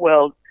between this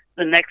world,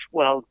 the next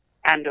world,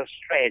 and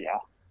Australia.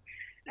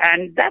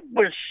 And that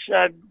was,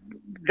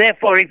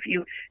 therefore, if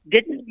you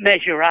didn't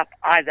measure up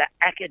either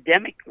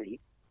academically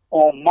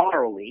or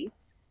morally,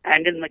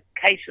 and in the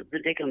case of the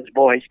Dickens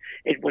boys,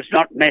 it was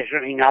not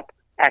measuring up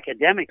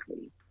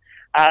academically,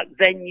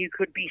 then you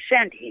could be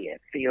sent here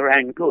for your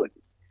own good.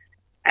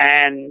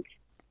 And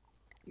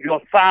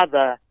your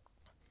father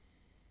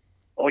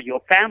or your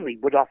family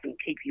would often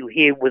keep you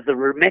here with a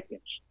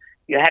remittance.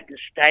 You had to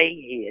stay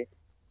here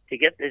to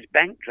get this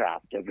bank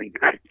draft every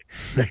month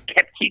that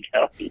kept you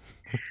going.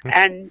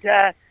 And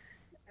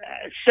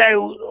so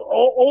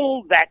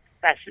all that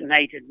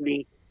fascinated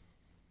me.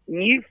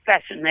 New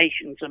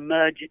fascinations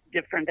emerge at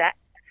different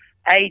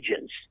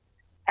ages.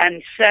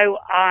 And so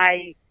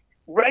I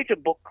wrote a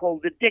book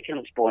called The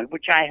Dickens Boy,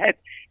 which I hope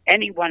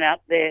anyone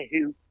out there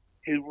who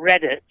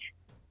read it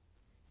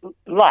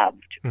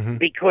loved,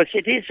 because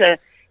it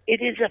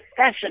is a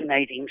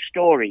fascinating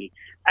story.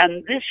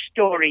 And this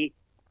story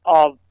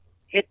of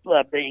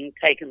Hitler being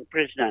taken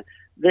prisoner,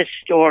 this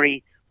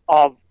story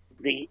of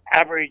the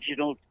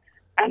Aboriginals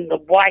and the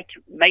white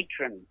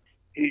matron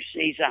who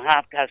sees a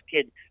half-caste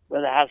kid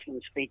with her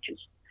husband's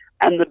features,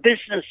 and the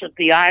business of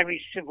the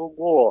Irish Civil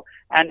War,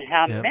 and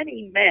how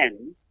many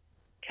men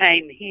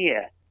came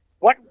here.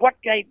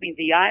 What gave me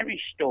the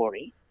Irish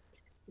story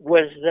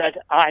was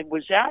that I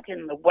was out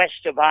in the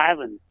west of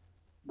Ireland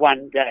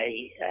one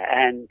day,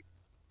 and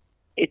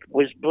it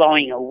was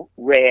blowing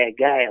a rare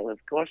gale,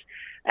 of course,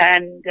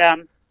 and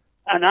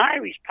an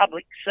Irish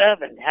public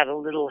servant had a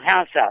little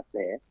house out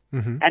there,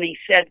 and he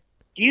said,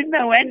 do you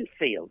know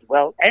Enfield?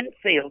 Well,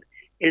 Enfield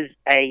is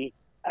a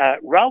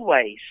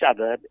railway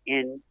suburb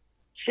in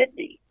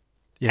Sydney.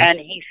 Yes. And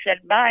he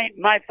said,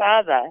 my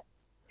father,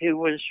 who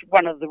was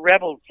one of the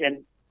rebels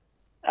in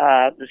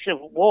the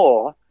Civil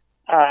War,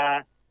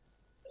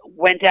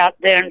 went out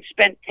there and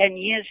spent 10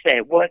 years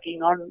there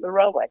working on the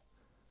railway.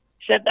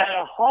 Said that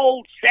a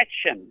whole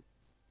section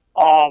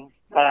of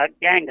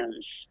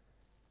gangers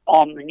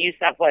on the New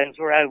South Wales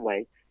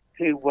Railway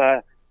who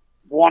were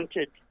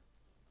wanted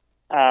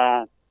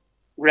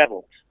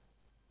rebels,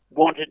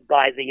 wanted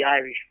by the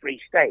Irish Free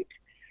State.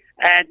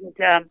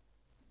 And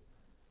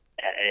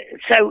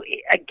so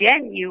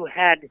again, you're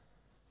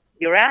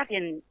out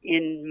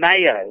in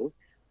Mayo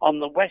on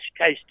the west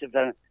coast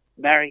of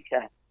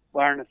America,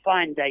 where on a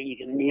fine day you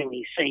can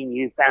nearly see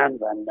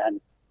Newfoundland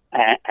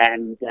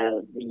and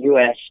the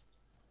US,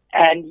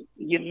 and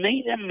you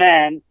meet a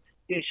man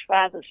whose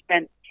father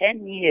spent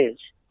 10 years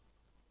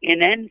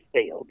in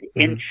Enfield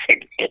in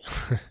Sydney.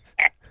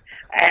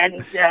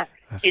 And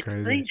it's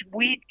crazy. these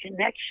weird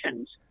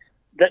connections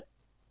that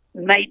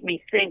made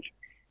me think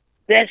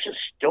there's a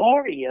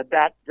story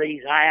about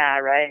these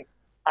IRA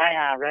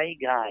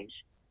guys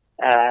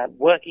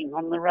working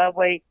on the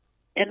railway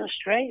in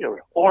Australia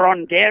or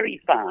on dairy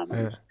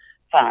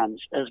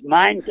farms as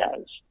mine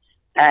does.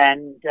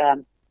 And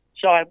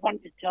so I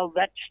wanted to tell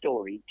that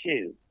story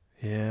too.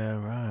 Yeah,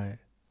 right.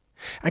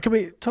 And can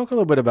we talk a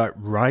little bit about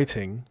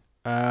writing?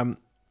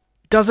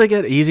 Does it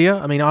get easier?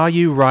 I mean, are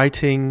you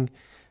writing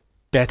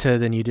better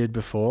than you did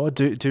before?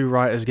 Do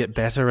writers get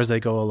better as they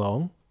go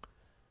along?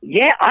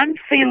 Yeah, I'm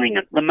feeling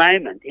at the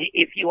moment,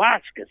 if you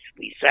ask us,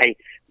 we say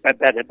we're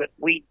better, but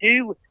we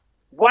do,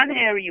 one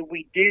area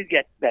we do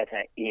get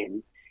better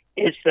in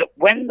is that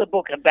when the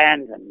book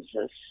abandons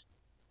us,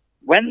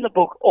 when the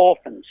book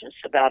orphans us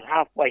about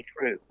halfway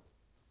through,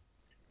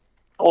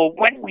 or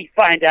when we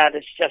find out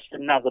it's just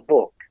another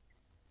book,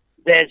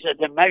 there's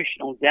an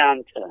emotional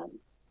downturn.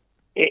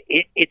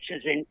 It's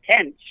as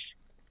intense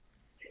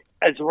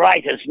as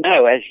writers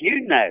know, as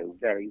you know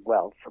very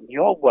well from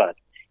your work.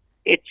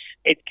 It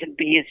can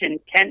be as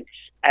intense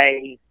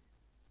a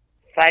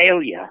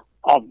failure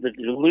of the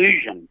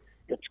delusion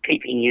that's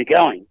keeping you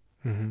going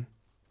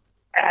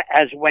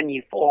as when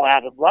you fall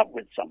out of love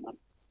with someone.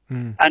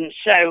 And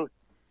so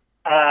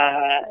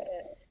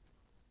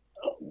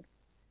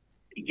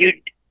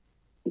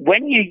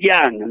when you're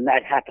young and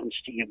that happens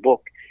to your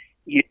book,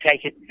 you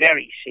take it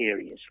very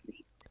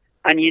seriously.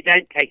 And you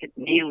don't take it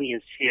nearly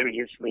as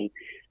seriously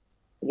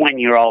when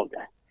you're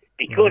older.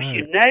 Because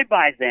you know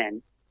by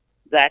then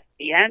that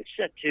the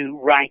answer to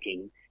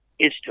writing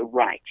is to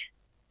write.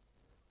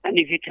 And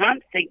if you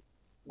can't think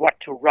what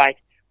to write,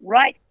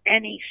 write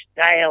any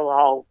stale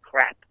old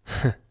crap.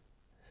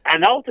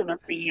 And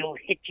ultimately you'll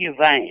hit your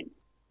vein.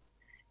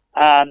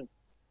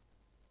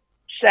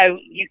 So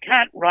you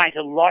can't write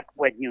a lot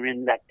when you're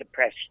in that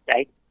depressed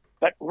state,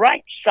 but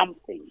write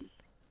something.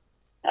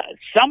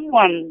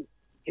 Someone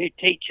who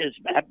teaches,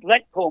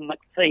 Paul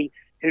McPhee,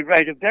 who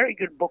wrote a very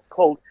good book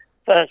called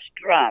First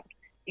Draft,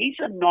 he's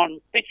a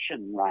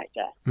non-fiction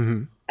writer,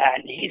 and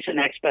he's an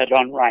expert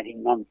on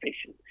writing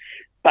non-fiction,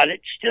 but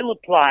it still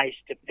applies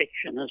to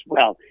fiction as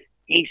well.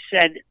 He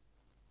said,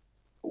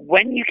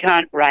 when you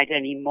can't write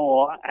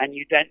anymore and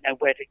you don't know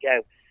where to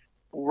go,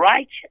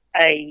 write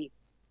a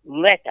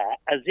letter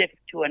as if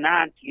to an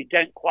aunt you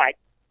don't quite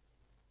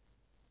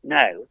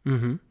know,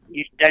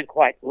 you don't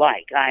quite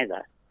like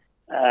either,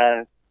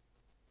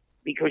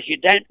 because you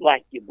don't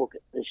like your book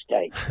at this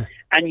stage.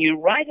 And you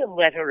write a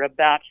letter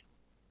about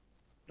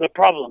the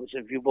problems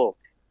of your book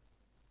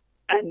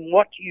and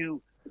what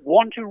you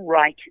want to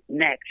write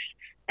next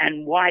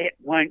and why it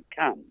won't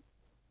come.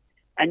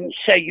 And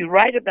so you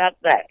write about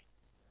that.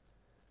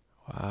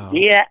 Wow.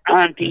 Dear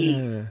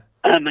Auntie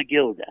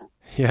Ermagilda.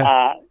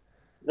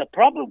 The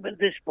problem with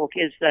this book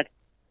is that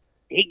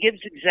he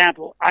gives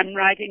example. I'm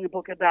writing a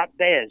book about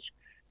bears.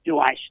 Do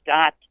I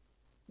start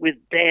with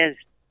bears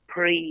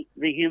pre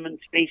the human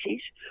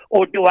species?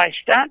 Or do I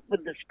start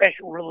with the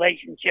special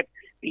relationship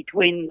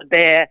between the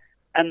bear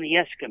and the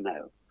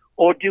Eskimo?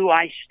 Or do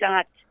I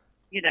start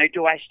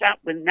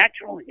with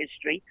natural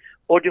history?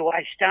 Or do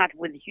I start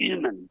with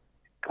human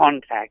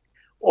contact?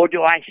 Or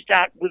do I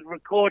start with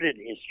recorded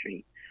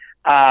history?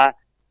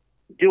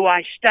 Do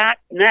I start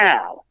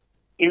now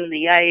in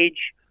the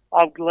age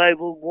of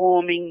global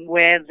warming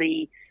where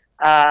the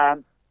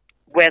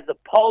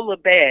polar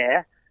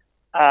bear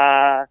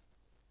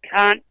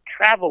can't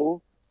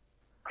travel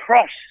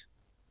cross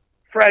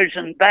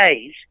frozen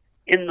bays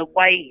in the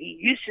way he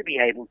used to be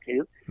able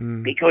to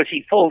because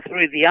he falls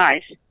through the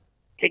ice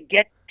to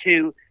get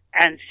to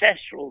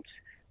ancestral,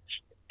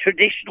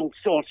 traditional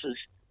sources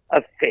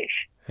of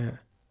fish,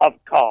 of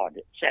cod,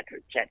 etc.,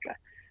 etc.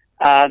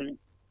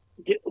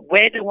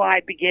 Where do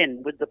I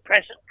begin? With the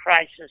present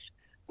crisis,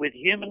 with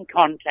human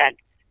contact,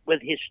 with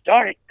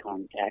historic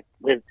contact,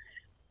 with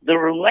the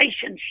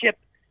relationship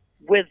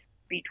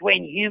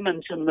between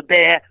humans and the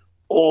bear,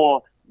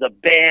 or the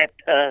bear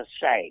per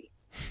se.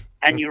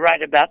 And you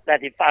write about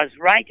that. If I was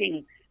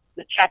writing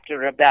the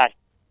chapter about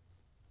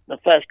the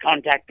first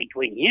contact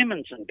between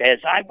humans and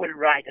bears, I would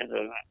write it.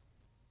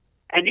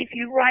 And if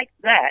you write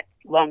that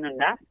long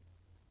enough,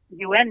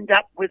 you end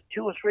up with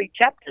 2 or 3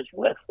 chapters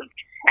worth of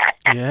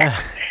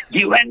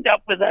you end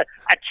up with a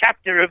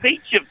chapter of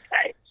each of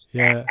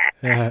those.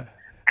 And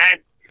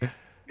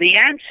the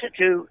answer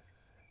to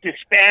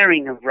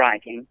despairing of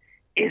writing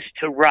is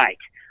to write.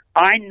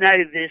 I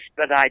know this,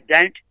 but I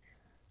don't.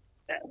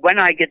 When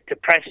I get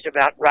depressed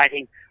about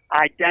writing,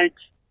 I don't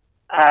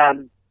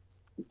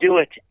do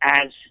it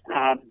as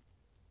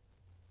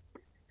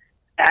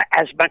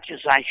much as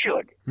I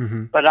should.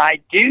 But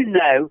I do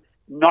know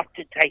not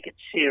to take it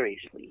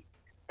seriously.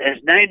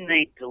 There's no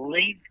need to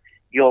leave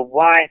your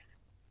wife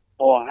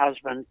or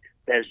husband.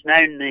 There's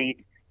no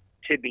need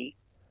to be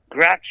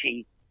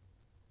grouchy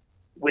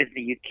with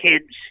your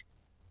kids.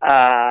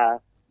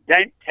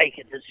 Don't take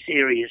it as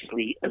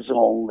seriously as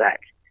all that.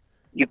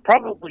 You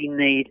probably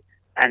need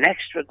an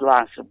extra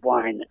glass of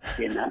wine at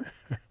dinner,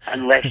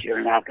 unless you're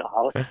an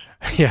alcoholic.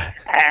 Yeah.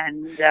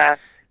 And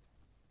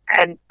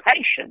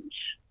patience.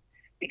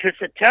 Because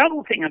the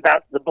terrible thing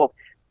about the book,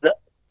 that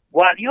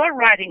while you're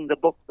writing the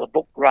book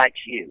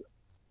writes you.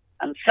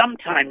 And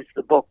sometimes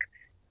the book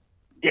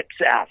dips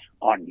out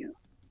on you.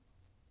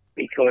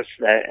 Because,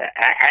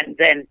 and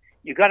then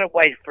you've got to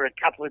wait for a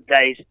couple of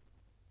days.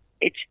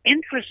 It's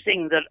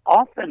interesting that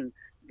often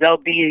there'll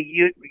be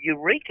a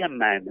eureka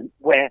moment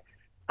where,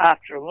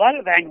 after a lot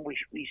of anguish,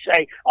 we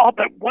say, oh,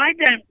 but why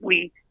don't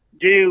we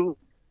do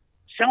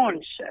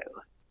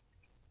so-and-so?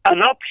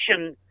 An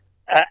option,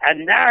 a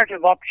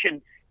narrative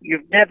option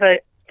you've never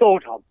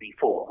thought of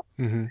before.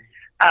 Mm-hmm.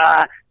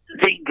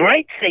 The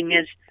great thing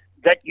is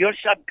that your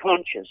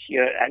subconscious,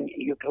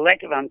 your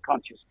collective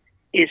unconscious,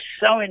 is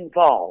so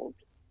involved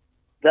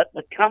that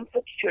the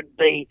comfort should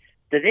be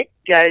that it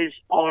goes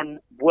on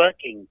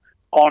working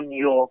on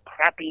your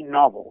crappy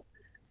novel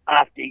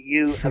after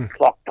you have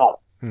clocked off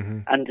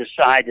and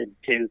decided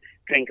to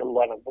drink a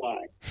lot of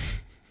wine.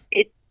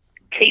 It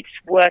keeps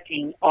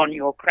working on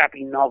your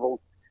crappy novel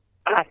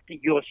after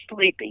you're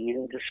sleeping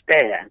in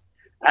despair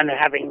and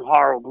having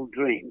horrible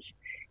dreams.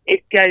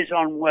 It goes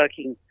on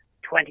working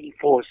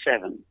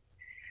 24/7.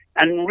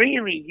 And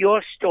really,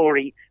 your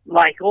story,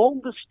 like all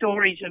the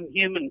stories of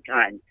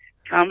humankind,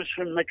 comes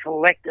from the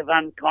collective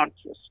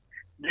unconscious,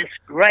 this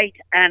great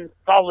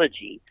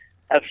anthology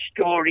of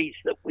stories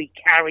that we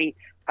carry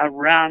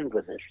around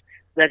with us,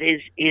 that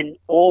is in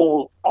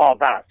all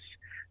of us.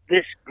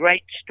 This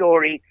great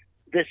story,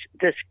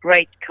 this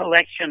great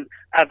collection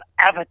of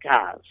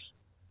avatars,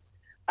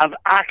 of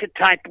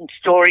archetypal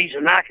stories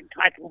and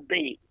archetypal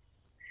beings.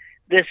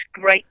 This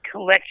great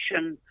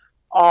collection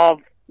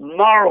of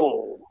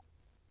moral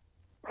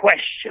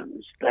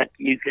questions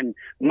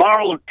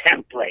moral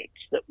templates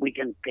that we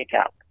can pick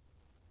up,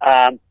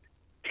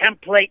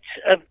 templates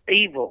of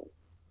evil,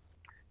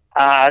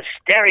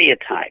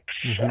 stereotypes.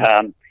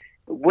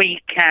 We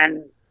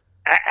can,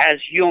 as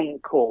Jung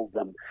called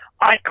them,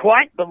 I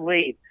quite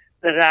believe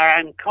that our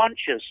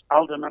unconscious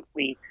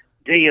ultimately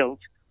deals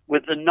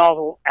with the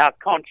novel our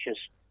conscious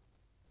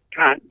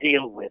can't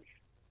deal with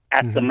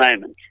at the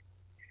moment.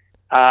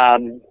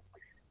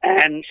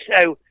 And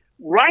so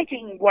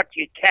writing what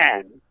you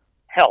can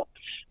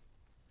helps,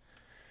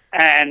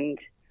 and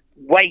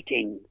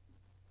waiting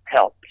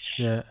helps.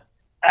 Yeah.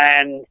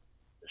 And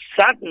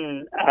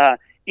sudden,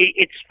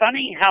 it's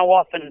funny how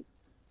often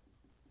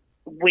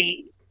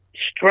we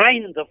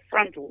strain the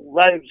frontal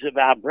lobes of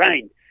our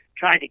brain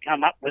trying to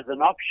come up with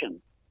an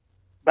option.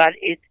 But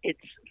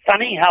it's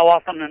funny how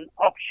often an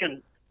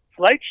option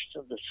floats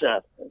to the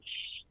surface.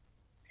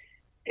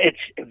 It's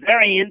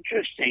very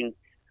interesting.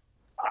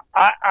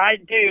 I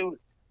do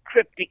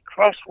cryptic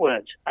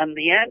crosswords, and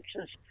the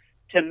answers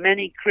to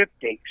many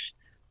cryptics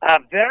are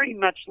very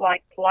much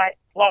like plot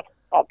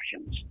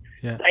options.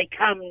 Yeah. They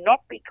come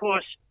not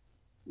because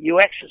you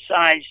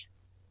exercise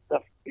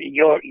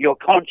your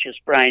conscious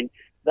brain.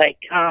 They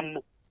come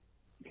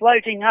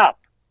floating up.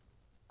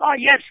 Oh,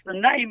 yes, the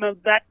name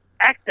of that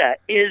actor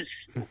is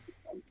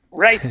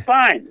Ralph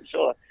Fiennes,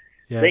 or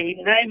the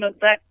name of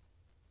that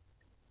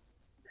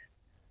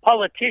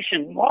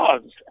politician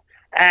was.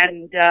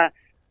 And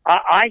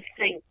I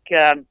think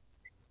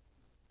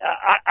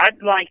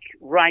I'd like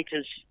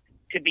writers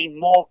to be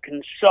more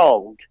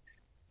consoled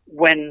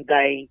when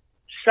they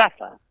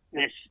suffer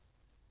this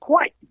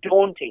quite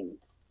daunting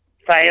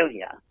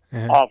failure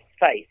of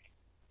faith,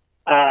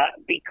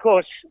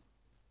 because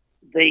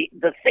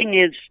the thing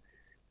is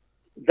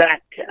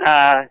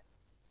that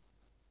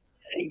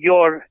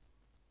your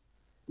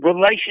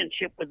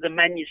relationship with the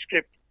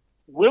manuscript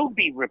will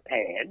be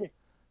repaired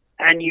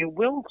and you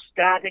will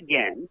start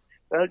again.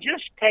 It'll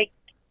just take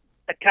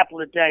a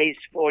couple of days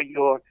for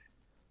your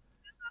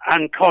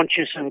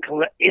unconscious and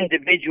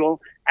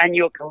individual and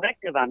your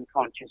collective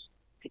unconscious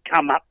to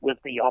come up with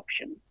the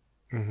option.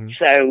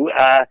 So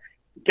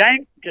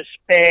don't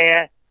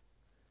despair.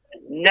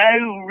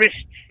 No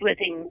wrist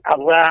slitting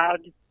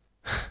allowed.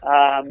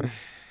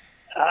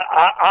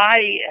 I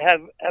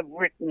have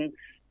written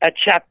a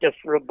chapter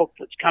for a book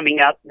that's coming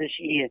out this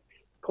year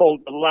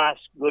called The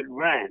Last Good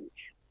Rant,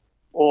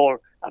 or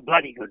A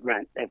Bloody Good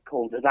Rant, they've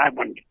called it. I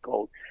wanted to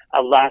call it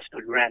A Last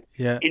Good Rant,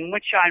 in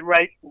which I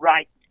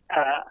write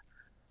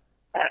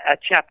a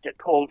chapter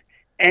called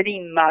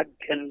Any Mug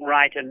Can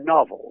Write a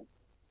Novel.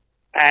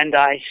 And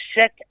I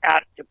set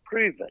out to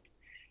prove it,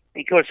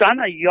 because I'm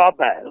a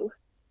yobbo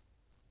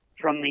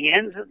from the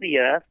ends of the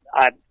earth.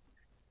 I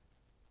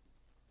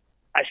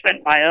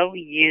spent my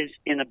early years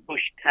in a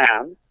bush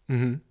town,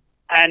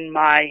 and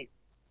my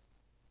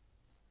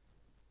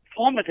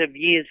formative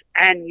years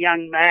and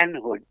young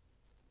manhood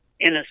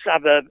in a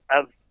suburb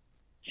of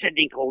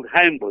Sydney called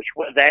Homebush,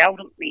 where they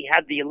ultimately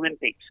had the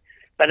Olympics,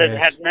 but it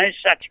Yes. had no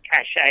such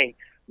cachet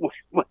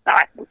when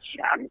I was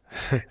young.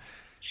 So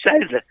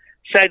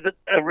that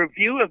a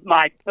review of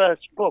my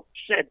first book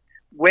said,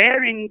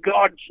 "Where in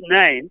God's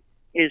name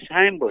is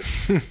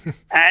Homebush?"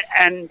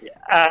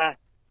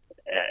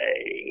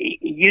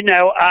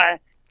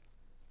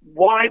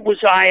 Why was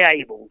I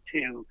able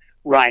to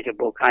write a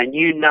book? I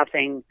knew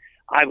nothing.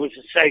 I was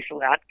a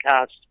social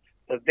outcast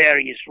for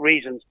various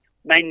reasons,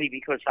 mainly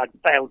because I'd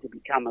failed to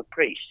become a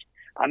priest.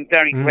 I'm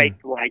very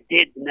grateful I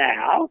did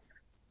now,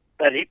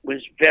 but it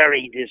was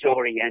very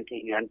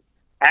disorienting.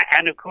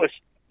 And of course,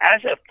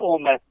 as a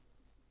former,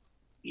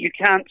 you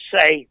can't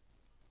say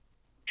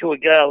to a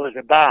girl at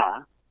a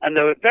bar, and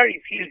there were very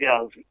few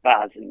girls at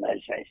bars in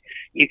those days,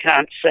 you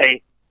can't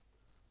say,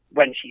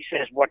 when she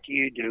says, "What do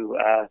you do?"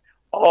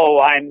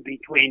 I'm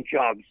between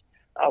jobs.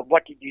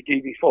 What did you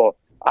do before?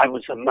 I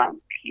was a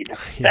monk. Yeah.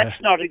 That's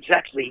not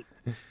exactly.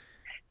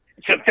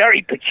 It's a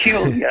very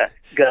peculiar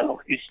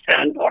girl who's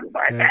turned on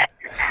by that,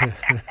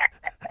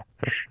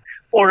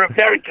 or a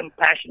very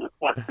compassionate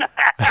one.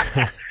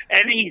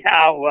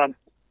 Anyhow,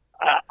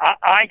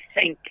 I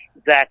think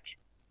that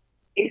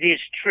it is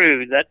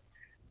true that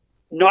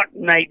not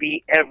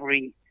maybe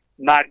every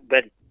mug,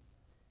 but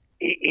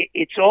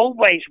it's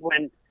always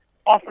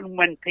often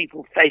when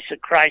people face a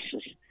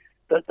crisis,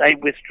 that they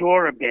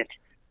withdraw a bit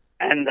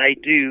and they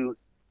do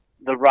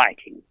the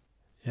writing.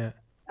 Yeah.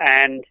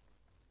 And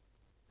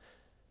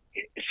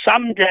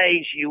some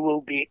days you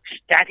will be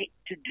ecstatic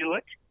to do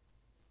it,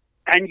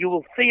 and you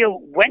will feel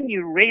when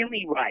you're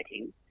really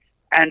writing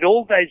and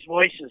all those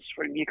voices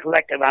from your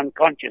collective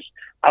unconscious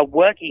are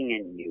working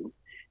in you,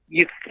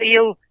 you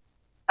feel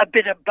a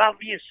bit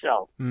above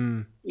yourself.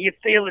 You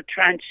feel a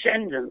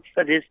transcendence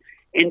that is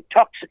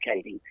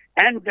intoxicating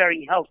and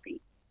very healthy.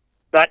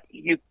 But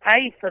you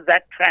pay for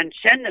that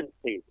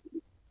transcendency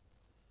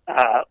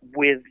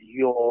with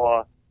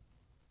your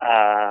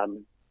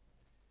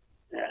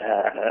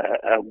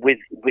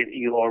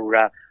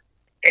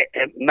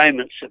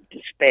moments of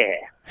despair.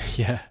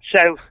 Yeah.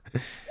 So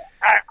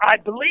I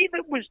believe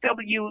it was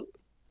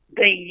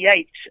W.B.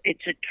 Yeats.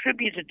 It's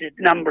attributed to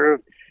a number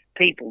of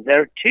people.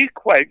 There are two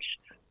quotes.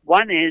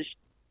 One is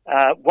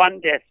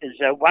one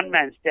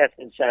man's death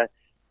is a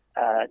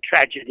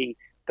tragedy,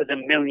 but a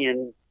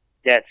million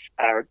deaths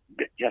are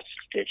just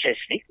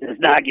statistics. There's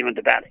an argument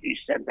about who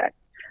said that.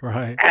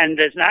 Right. And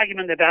there's an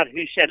argument about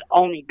who said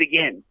only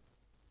begin.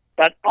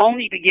 But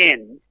only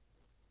begin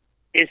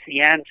is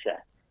the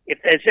answer.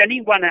 If there's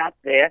anyone out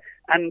there,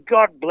 and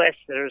God bless,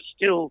 there are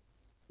still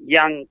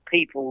young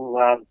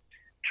people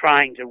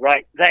trying to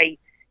write,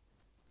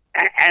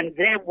 and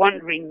they're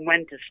wondering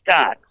when to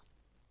start.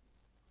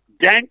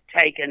 Don't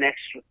take an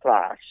extra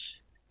class.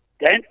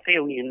 Don't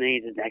feel you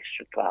need an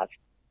extra class.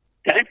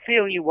 Don't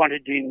feel you want to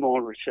do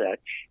more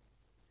research.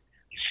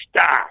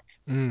 Start.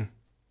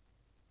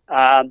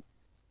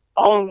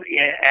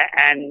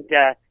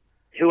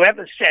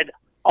 Whoever said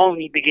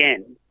only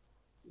begin,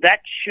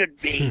 that should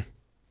be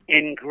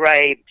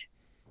engraved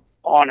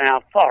on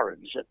our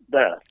foreheads at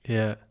birth.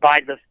 Yeah. By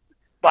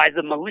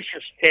the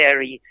malicious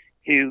fairy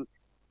who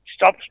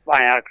stops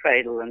by our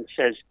cradle and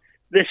says,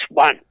 "This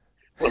one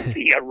will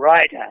be a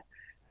writer.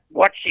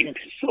 Watch him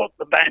sort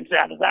the bones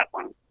out of that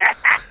one."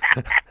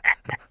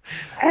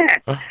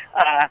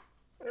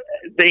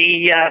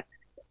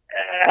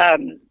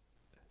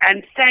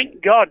 And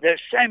thank God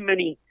there's so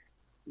many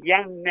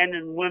young men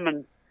and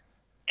women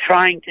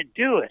trying to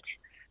do it.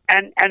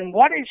 And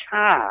what is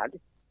hard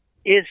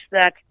is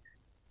that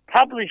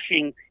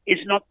publishing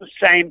is not the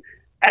same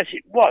as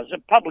it was.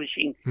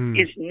 Publishing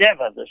is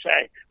never the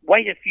same.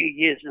 Wait a few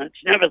years and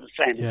it's never the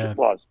same as it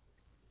was.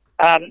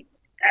 I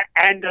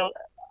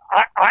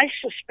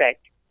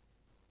suspect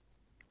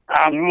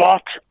a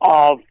lot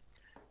of,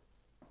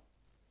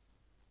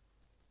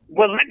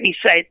 well, let me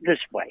say it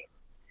this way.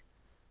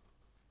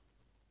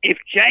 If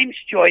James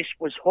Joyce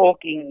was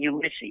hawking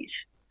Ulysses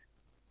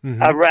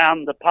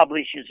around the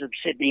publishers of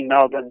Sydney,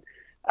 Melbourne,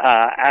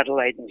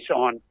 Adelaide, and so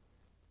on,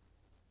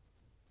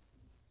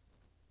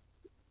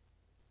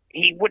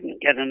 he wouldn't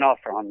get an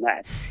offer on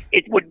that.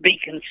 It would be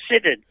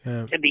considered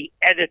to be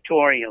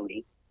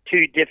editorially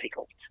too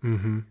difficult.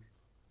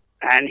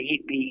 And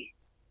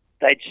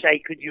they'd say,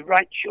 "Could you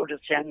write shorter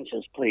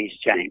sentences, please,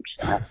 James?"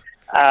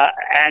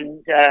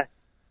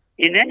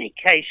 In any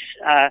case,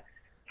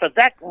 for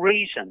that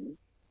reason,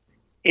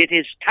 it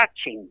is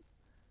touching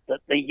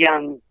that the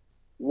young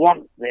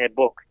want their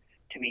book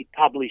to be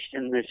published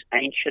in this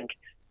ancient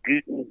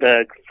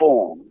Gutenberg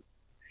form,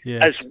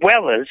 as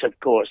well as, of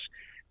course,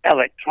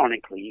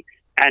 electronically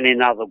and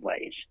in other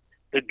ways.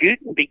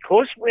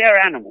 Because we are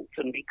animals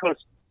and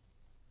because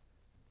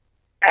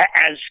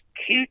as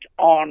cute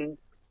on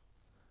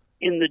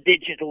in the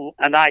digital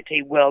and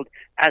IT world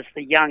as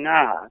the young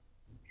are,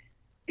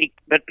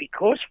 but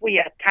because we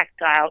are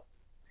tactile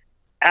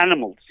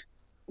animals,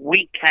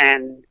 we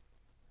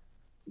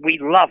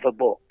love a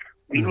book.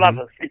 We love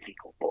a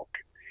physical book.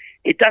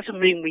 It doesn't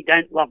mean we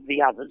don't love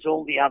the others.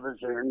 All the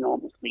others are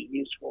enormously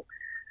useful.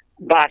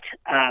 But,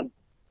 to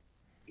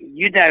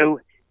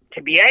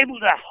be able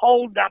to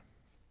hold up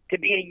to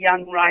be a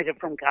young writer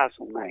from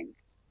Castlemaine.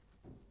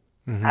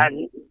 Mm-hmm.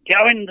 And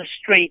go in the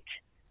street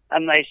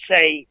and they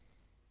say,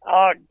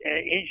 "Oh,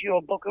 is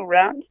your book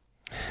around?"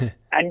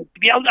 And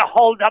be able to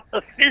hold up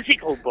the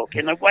physical book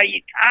in a way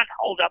you can't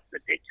hold up the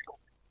digital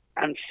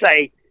and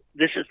say,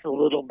 "This is the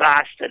little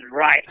bastard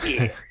right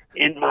here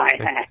in my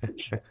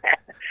hands."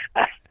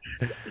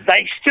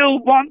 They still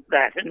want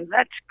that, and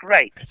that's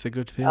great. It's a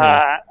good feeling.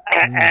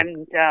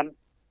 And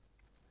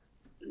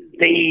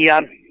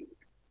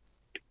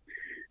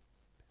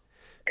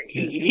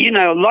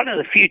a lot of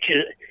the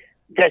future,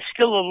 there's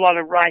still a lot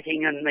of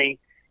writing in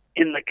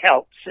the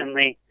Celts and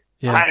the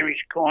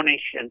Irish,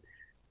 Cornish, and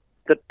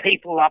the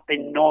people up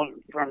in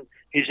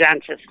whose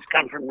ancestors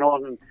come from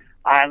Northern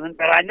Ireland.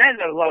 But I know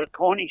there are a lot of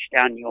Cornish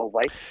down your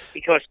way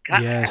because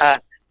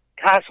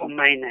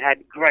Castlemaine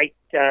had great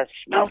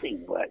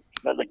smelting work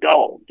for the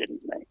gold,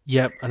 didn't they?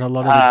 Yep, and a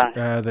lot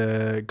of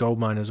the gold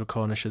miners were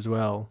Cornish as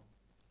well.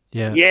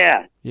 Yeah.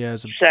 Yeah. Yeah.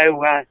 So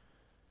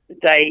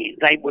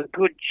they were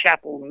good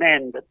chapel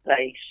men, but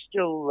they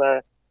still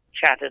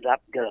chatted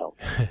up girls.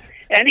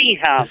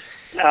 Anyhow,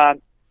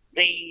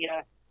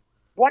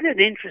 what an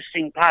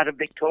interesting part of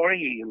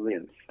Victoria you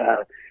live.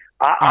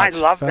 I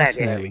love that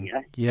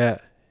area. Yeah.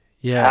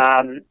 Yeah.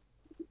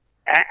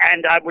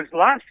 And I was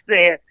last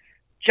there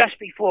just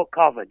before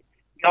COVID,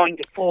 going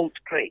to Falls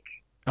Creek.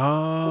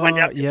 Oh, I went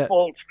up to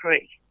Falls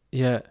Creek.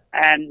 Yeah.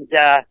 And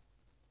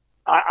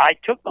I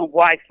took my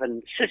wife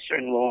and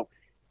sister-in-law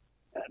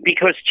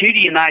because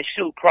Judy and I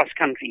still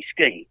cross-country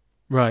ski.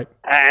 Right.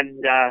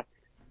 And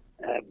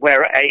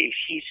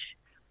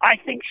I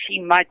think she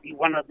might be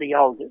one of the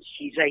oldest.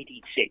 She's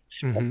 86.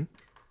 Mm-hmm.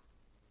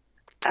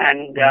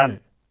 And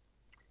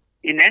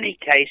in any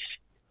case,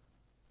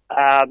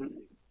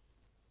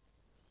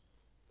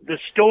 the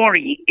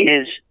story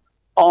is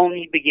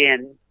only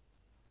begin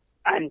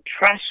and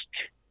trust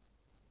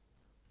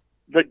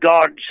the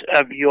gods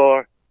of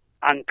your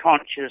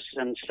unconscious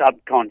and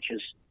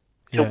subconscious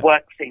to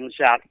work things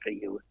out for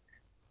you.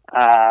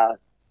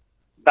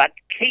 But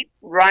keep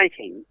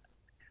writing.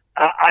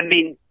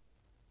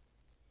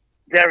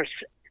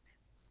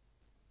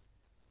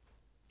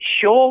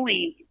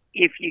 Surely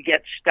if you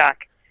get stuck,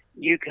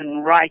 you can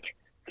write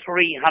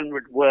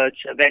 300 words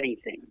of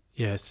anything.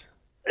 Yes.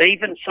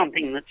 Even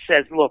something that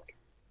says, look,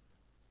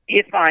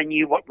 if I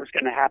knew what was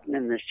going to happen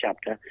in this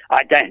chapter,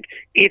 I don't.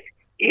 If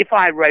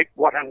I wrote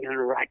what I'm going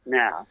to write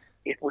now,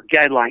 it would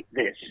go like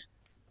this.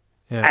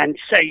 Yeah. And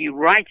so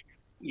you're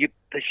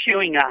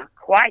pursuing a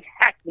quite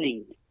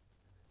hackneyed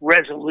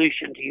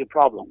resolution to your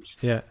problems.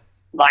 Yeah.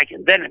 Like,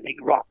 and then a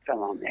big rock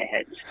fell on their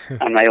heads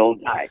and they all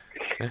died.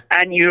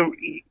 And you're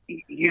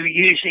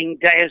using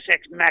Deus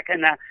Ex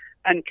Machina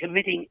and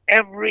committing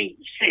every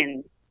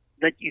sin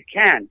that you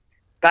can.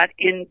 But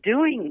in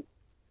doing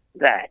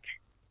that,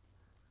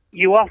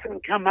 you often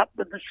come up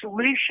with a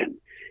solution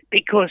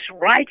because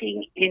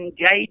writing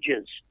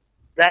engages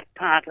that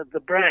part of the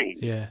brain.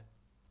 Yeah.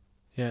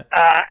 Yeah.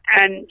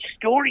 And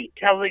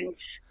storytellings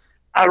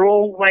have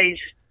always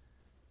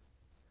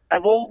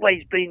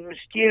been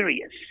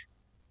mysterious.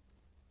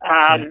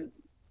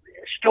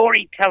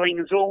 Storytelling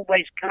has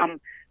always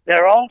come.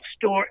 There are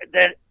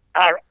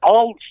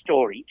old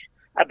stories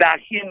about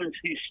humans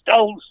who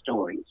stole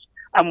stories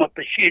and were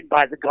pursued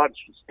by the gods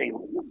for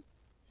stealing them.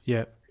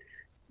 Yeah.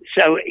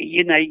 So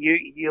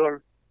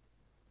you're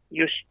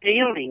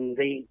stealing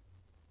the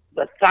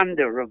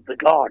thunder of the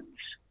gods.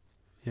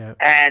 Yeah.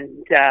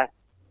 And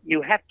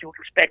you have to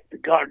expect the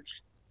gods,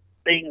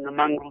 being the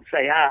mongrels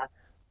they are,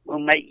 will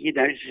make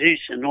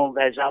Zeus and all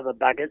those other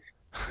buggers.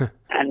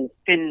 And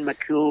Finn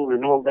McCool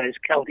and all those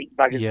Celtic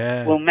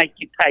buggers will make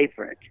you pay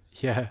for it.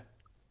 Yeah.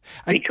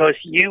 Because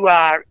you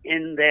are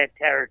in their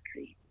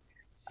territory.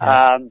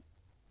 Yeah.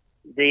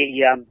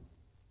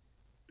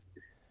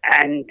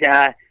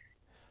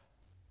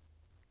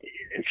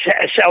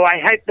 So I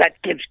hope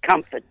that gives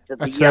comfort to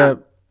the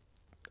young.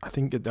 I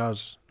think it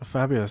does. A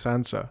fabulous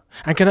answer.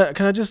 And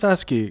can I just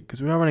ask you,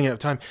 because we are running out of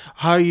time,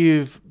 how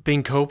you've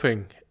been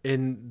coping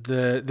in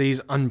these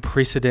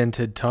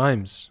unprecedented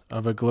times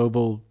of a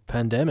global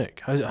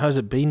pandemic? How's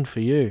it been for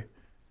you?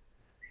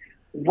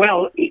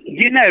 Well,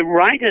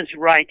 writers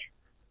write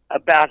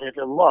about it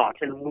a lot,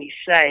 and we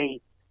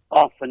say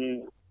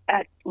often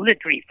at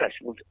literary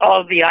festivals,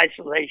 oh, the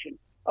isolation,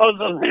 oh,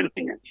 the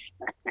loneliness.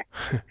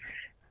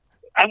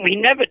 And we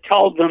never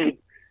told them,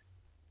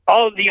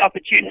 oh, the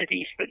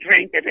opportunities for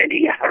drink at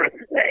any hour of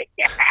the day.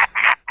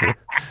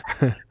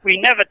 We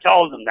never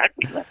told them that.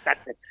 We left that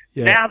there.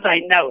 Yeah. Now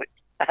they know it.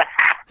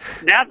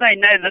 Now they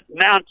know that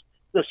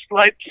the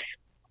slopes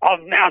of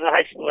Mount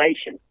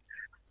Isolation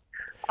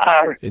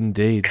are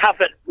indeed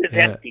covered with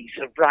empties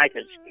of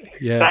writers.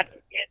 Yeah. But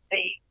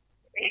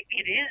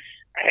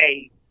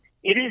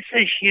it is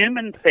a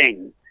human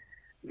thing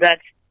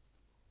that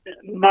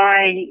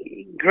my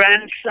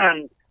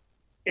grandson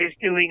is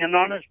doing an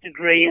honours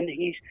degree and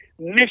he's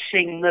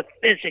missing the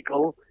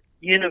physical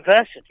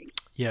university.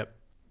 Yep.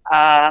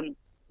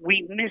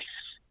 We miss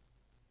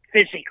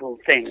physical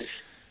things.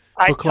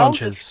 Book I launches.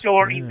 told the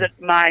story that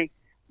my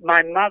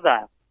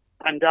mother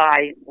and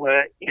I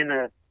were in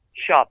a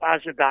shop. I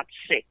was about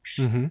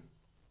 6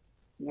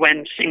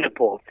 when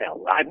Singapore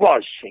fell. I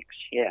was 6,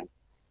 yeah.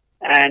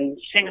 And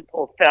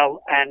Singapore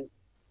fell, and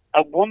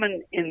a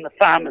woman in the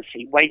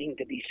pharmacy waiting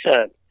to be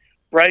served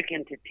broke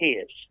into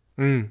tears.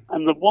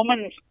 And the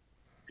woman,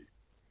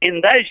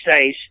 in those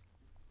days,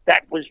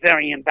 that was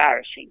very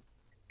embarrassing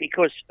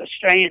because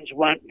Australians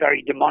weren't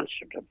very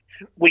demonstrative.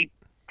 We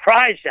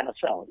prized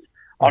ourselves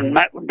on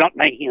not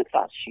making a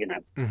fuss, you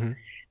know.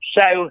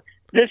 So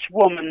this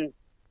woman's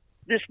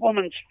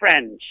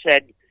friend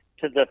said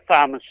to the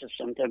pharmacist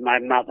and to my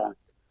mother,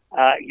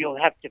 you'll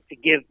have to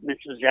forgive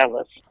Mrs.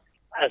 Ellis.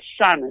 Her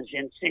son is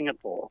in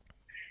Singapore.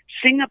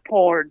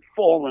 Singapore had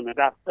fallen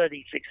about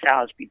 36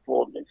 hours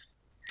before this.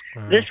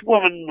 This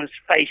woman was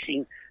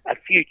facing a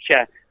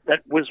future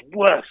that was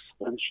worse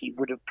than she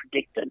would have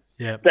predicted.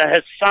 That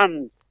her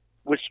son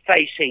was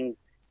facing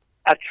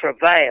a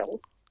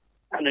travail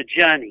and a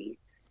journey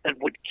that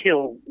would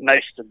kill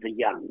most of the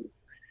young,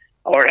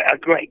 or a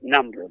great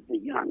number of the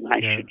young, I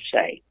should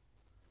say.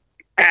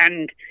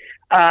 And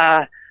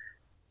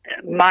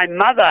my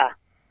mother,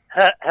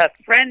 her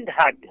friend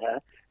hugged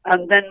her,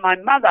 and then my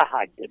mother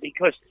hugged her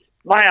because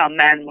my old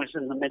man was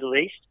in the Middle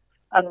East,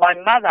 and my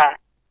mother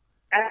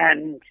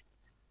and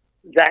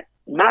that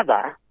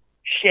mother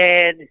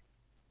shared,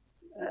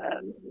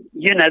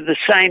 the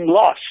same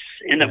loss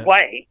in a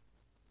way.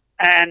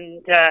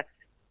 And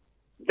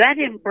that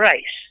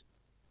embrace,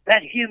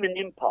 that human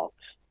impulse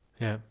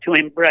to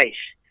embrace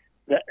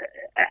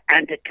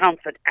and to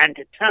comfort and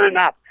to turn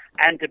up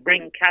and to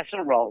bring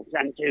casseroles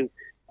and to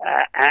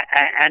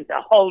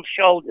hold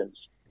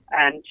shoulders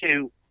and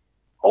to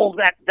all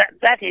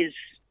that is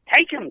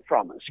taken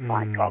from us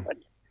by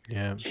COVID.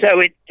 So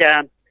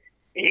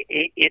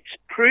it's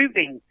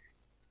proving,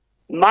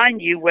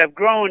 mind you, we've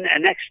grown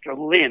an extra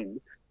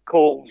limb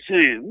called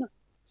Zoom.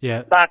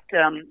 But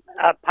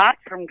apart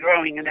from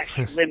growing an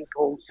extra limb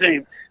called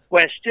Zoom,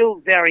 we're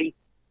still very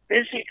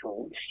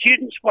physical.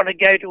 Students want to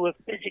go to a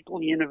physical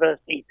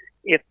university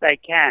if they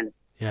can.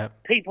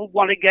 People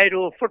want to go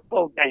to a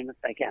football game if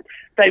they can.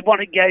 They want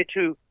to go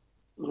to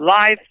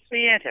live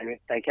theatre if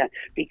they can,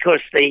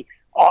 because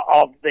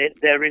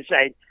there is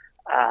a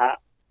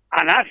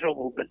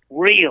unutterable but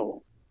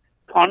real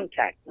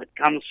contact that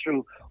comes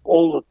through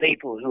all the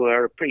people who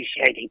are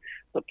appreciating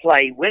the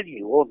play with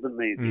you or the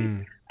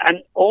movie.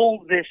 And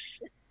all this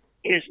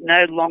is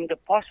no longer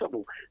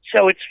possible.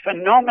 So it's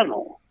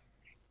phenomenal.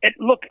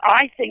 Look,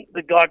 I think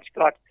the gods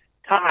got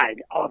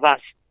tired of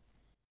us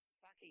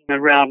fucking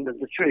around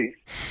with the truth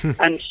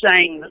and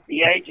saying that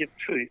the age of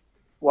truth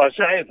was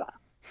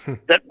over,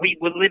 that we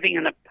were living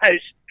in a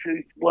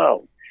post-truth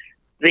world.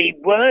 The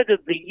word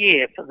of the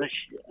year for the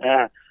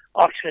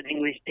Oxford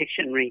English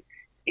Dictionary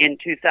in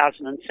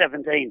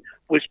 2017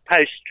 was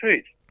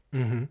post-truth.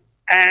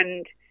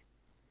 And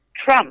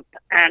Trump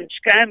and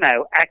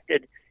ScoMo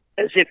acted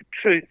as if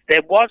truth,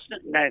 there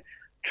wasn't no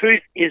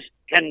truth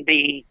can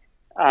be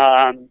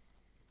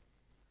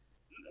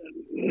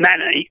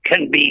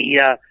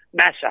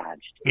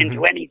massaged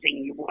into anything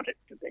you want it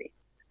to be.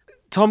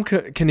 Tom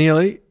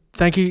Keneally,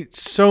 thank you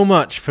so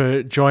much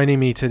for joining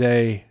me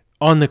today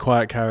on The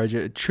Quiet Carriage.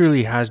 It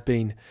truly has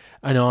been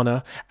an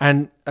honour,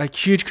 and a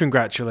huge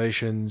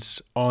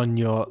congratulations on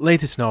your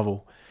latest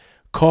novel,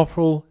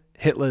 Corporal,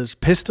 Hitler's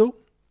Pistol,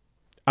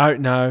 out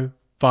now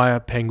via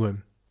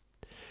Penguin.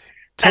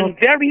 And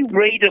very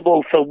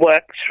readable for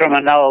works from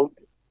an old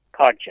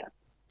codger.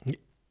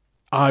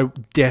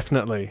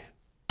 Definitely.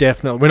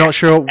 We're not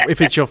sure if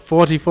it's your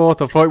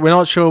 44th or 40th. We're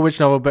not sure which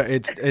novel, but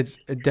it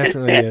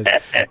definitely is.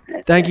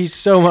 Thank you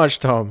so much,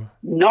 Tom.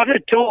 Not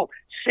at all.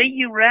 See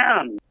you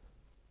round.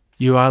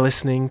 You are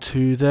listening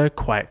to The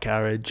Quiet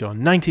Carriage on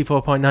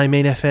 94.9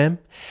 Main FM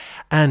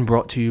and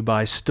brought to you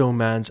by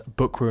Stoneman's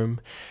Book Room.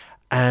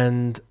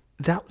 And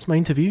that was my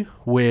interview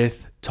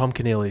with Tom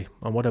Keneally,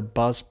 and what a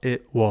buzz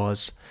it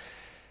was.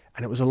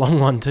 And it was a long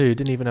one too.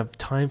 Didn't even have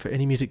time for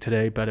any music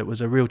today, but it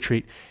was a real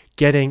treat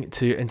getting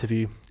to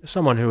interview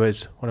someone who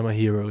is one of my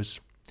heroes.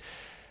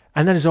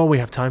 And that is all we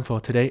have time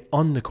for today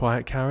on The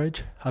Quiet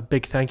Carriage. A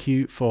big thank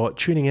you for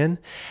tuning in.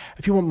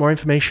 If you want more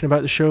information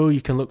about the show, you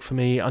can look for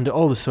me under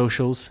all the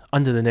socials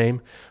under the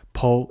name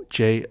Paul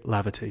J.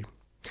 Laverty.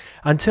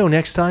 Until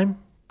next time,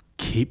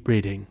 keep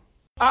reading.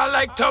 I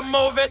like to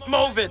move it,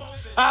 move it.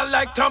 I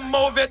like to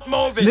move it,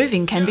 move it.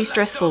 Moving can be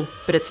stressful,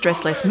 but at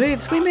Stressless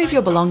Moves, we move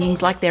your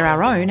belongings like they're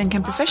our own and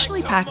can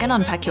professionally pack and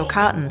unpack your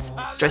cartons.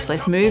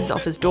 Stressless Moves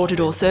offers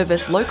door-to-door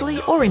service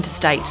locally or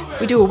interstate.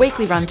 We do a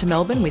weekly run to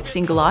Melbourne with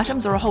single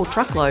items or a whole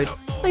truckload.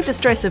 Leave the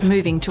stress of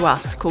moving to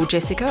us. Call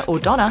Jessica or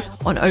Donna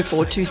on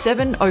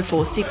 0427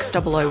 046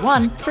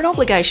 001 for an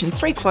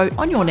obligation-free quote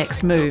on your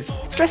next move.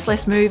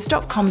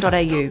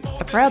 Stresslessmoves.com.au,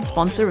 a proud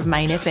sponsor of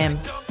Main FM.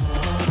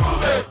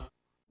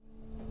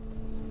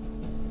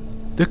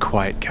 The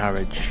Quiet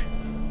Carriage,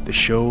 the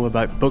show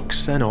about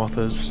books and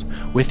authors,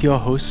 with your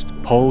host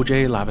Paul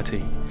J.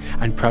 Laverty,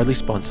 and proudly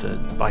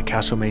sponsored by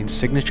Castlemaine's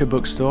signature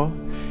bookstore,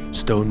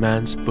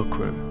 Stoneman's Book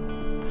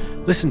Room.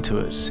 Listen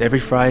to us every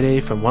Friday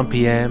from 1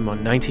 p.m. on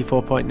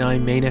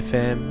 94.9 Main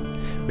FM,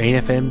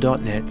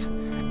 mainfm.net,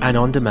 and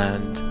on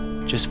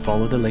demand. just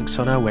follow the links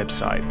on our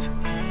website.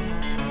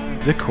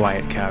 The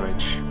Quiet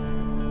Carriage.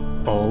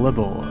 All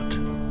aboard.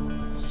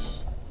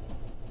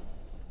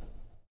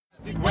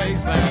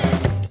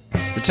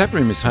 The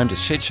taproom is home to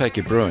Shed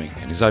Shaker Brewing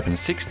and is open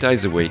 6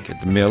 days a week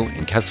at the Mill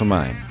in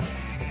Castlemaine.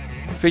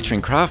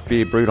 Featuring craft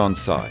beer brewed on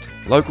site,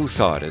 local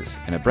ciders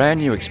and a brand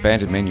new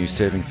expanded menu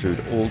serving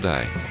food all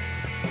day.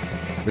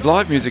 With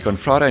live music on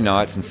Friday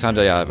nights and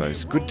Sunday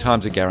arvos, good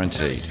times are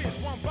guaranteed.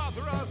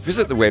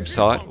 Visit the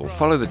website or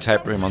follow the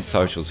taproom on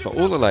socials for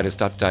all the latest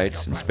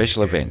updates and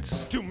special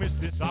events.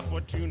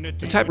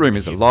 The taproom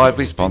is a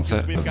lively sponsor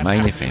of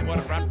Main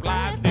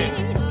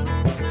FM.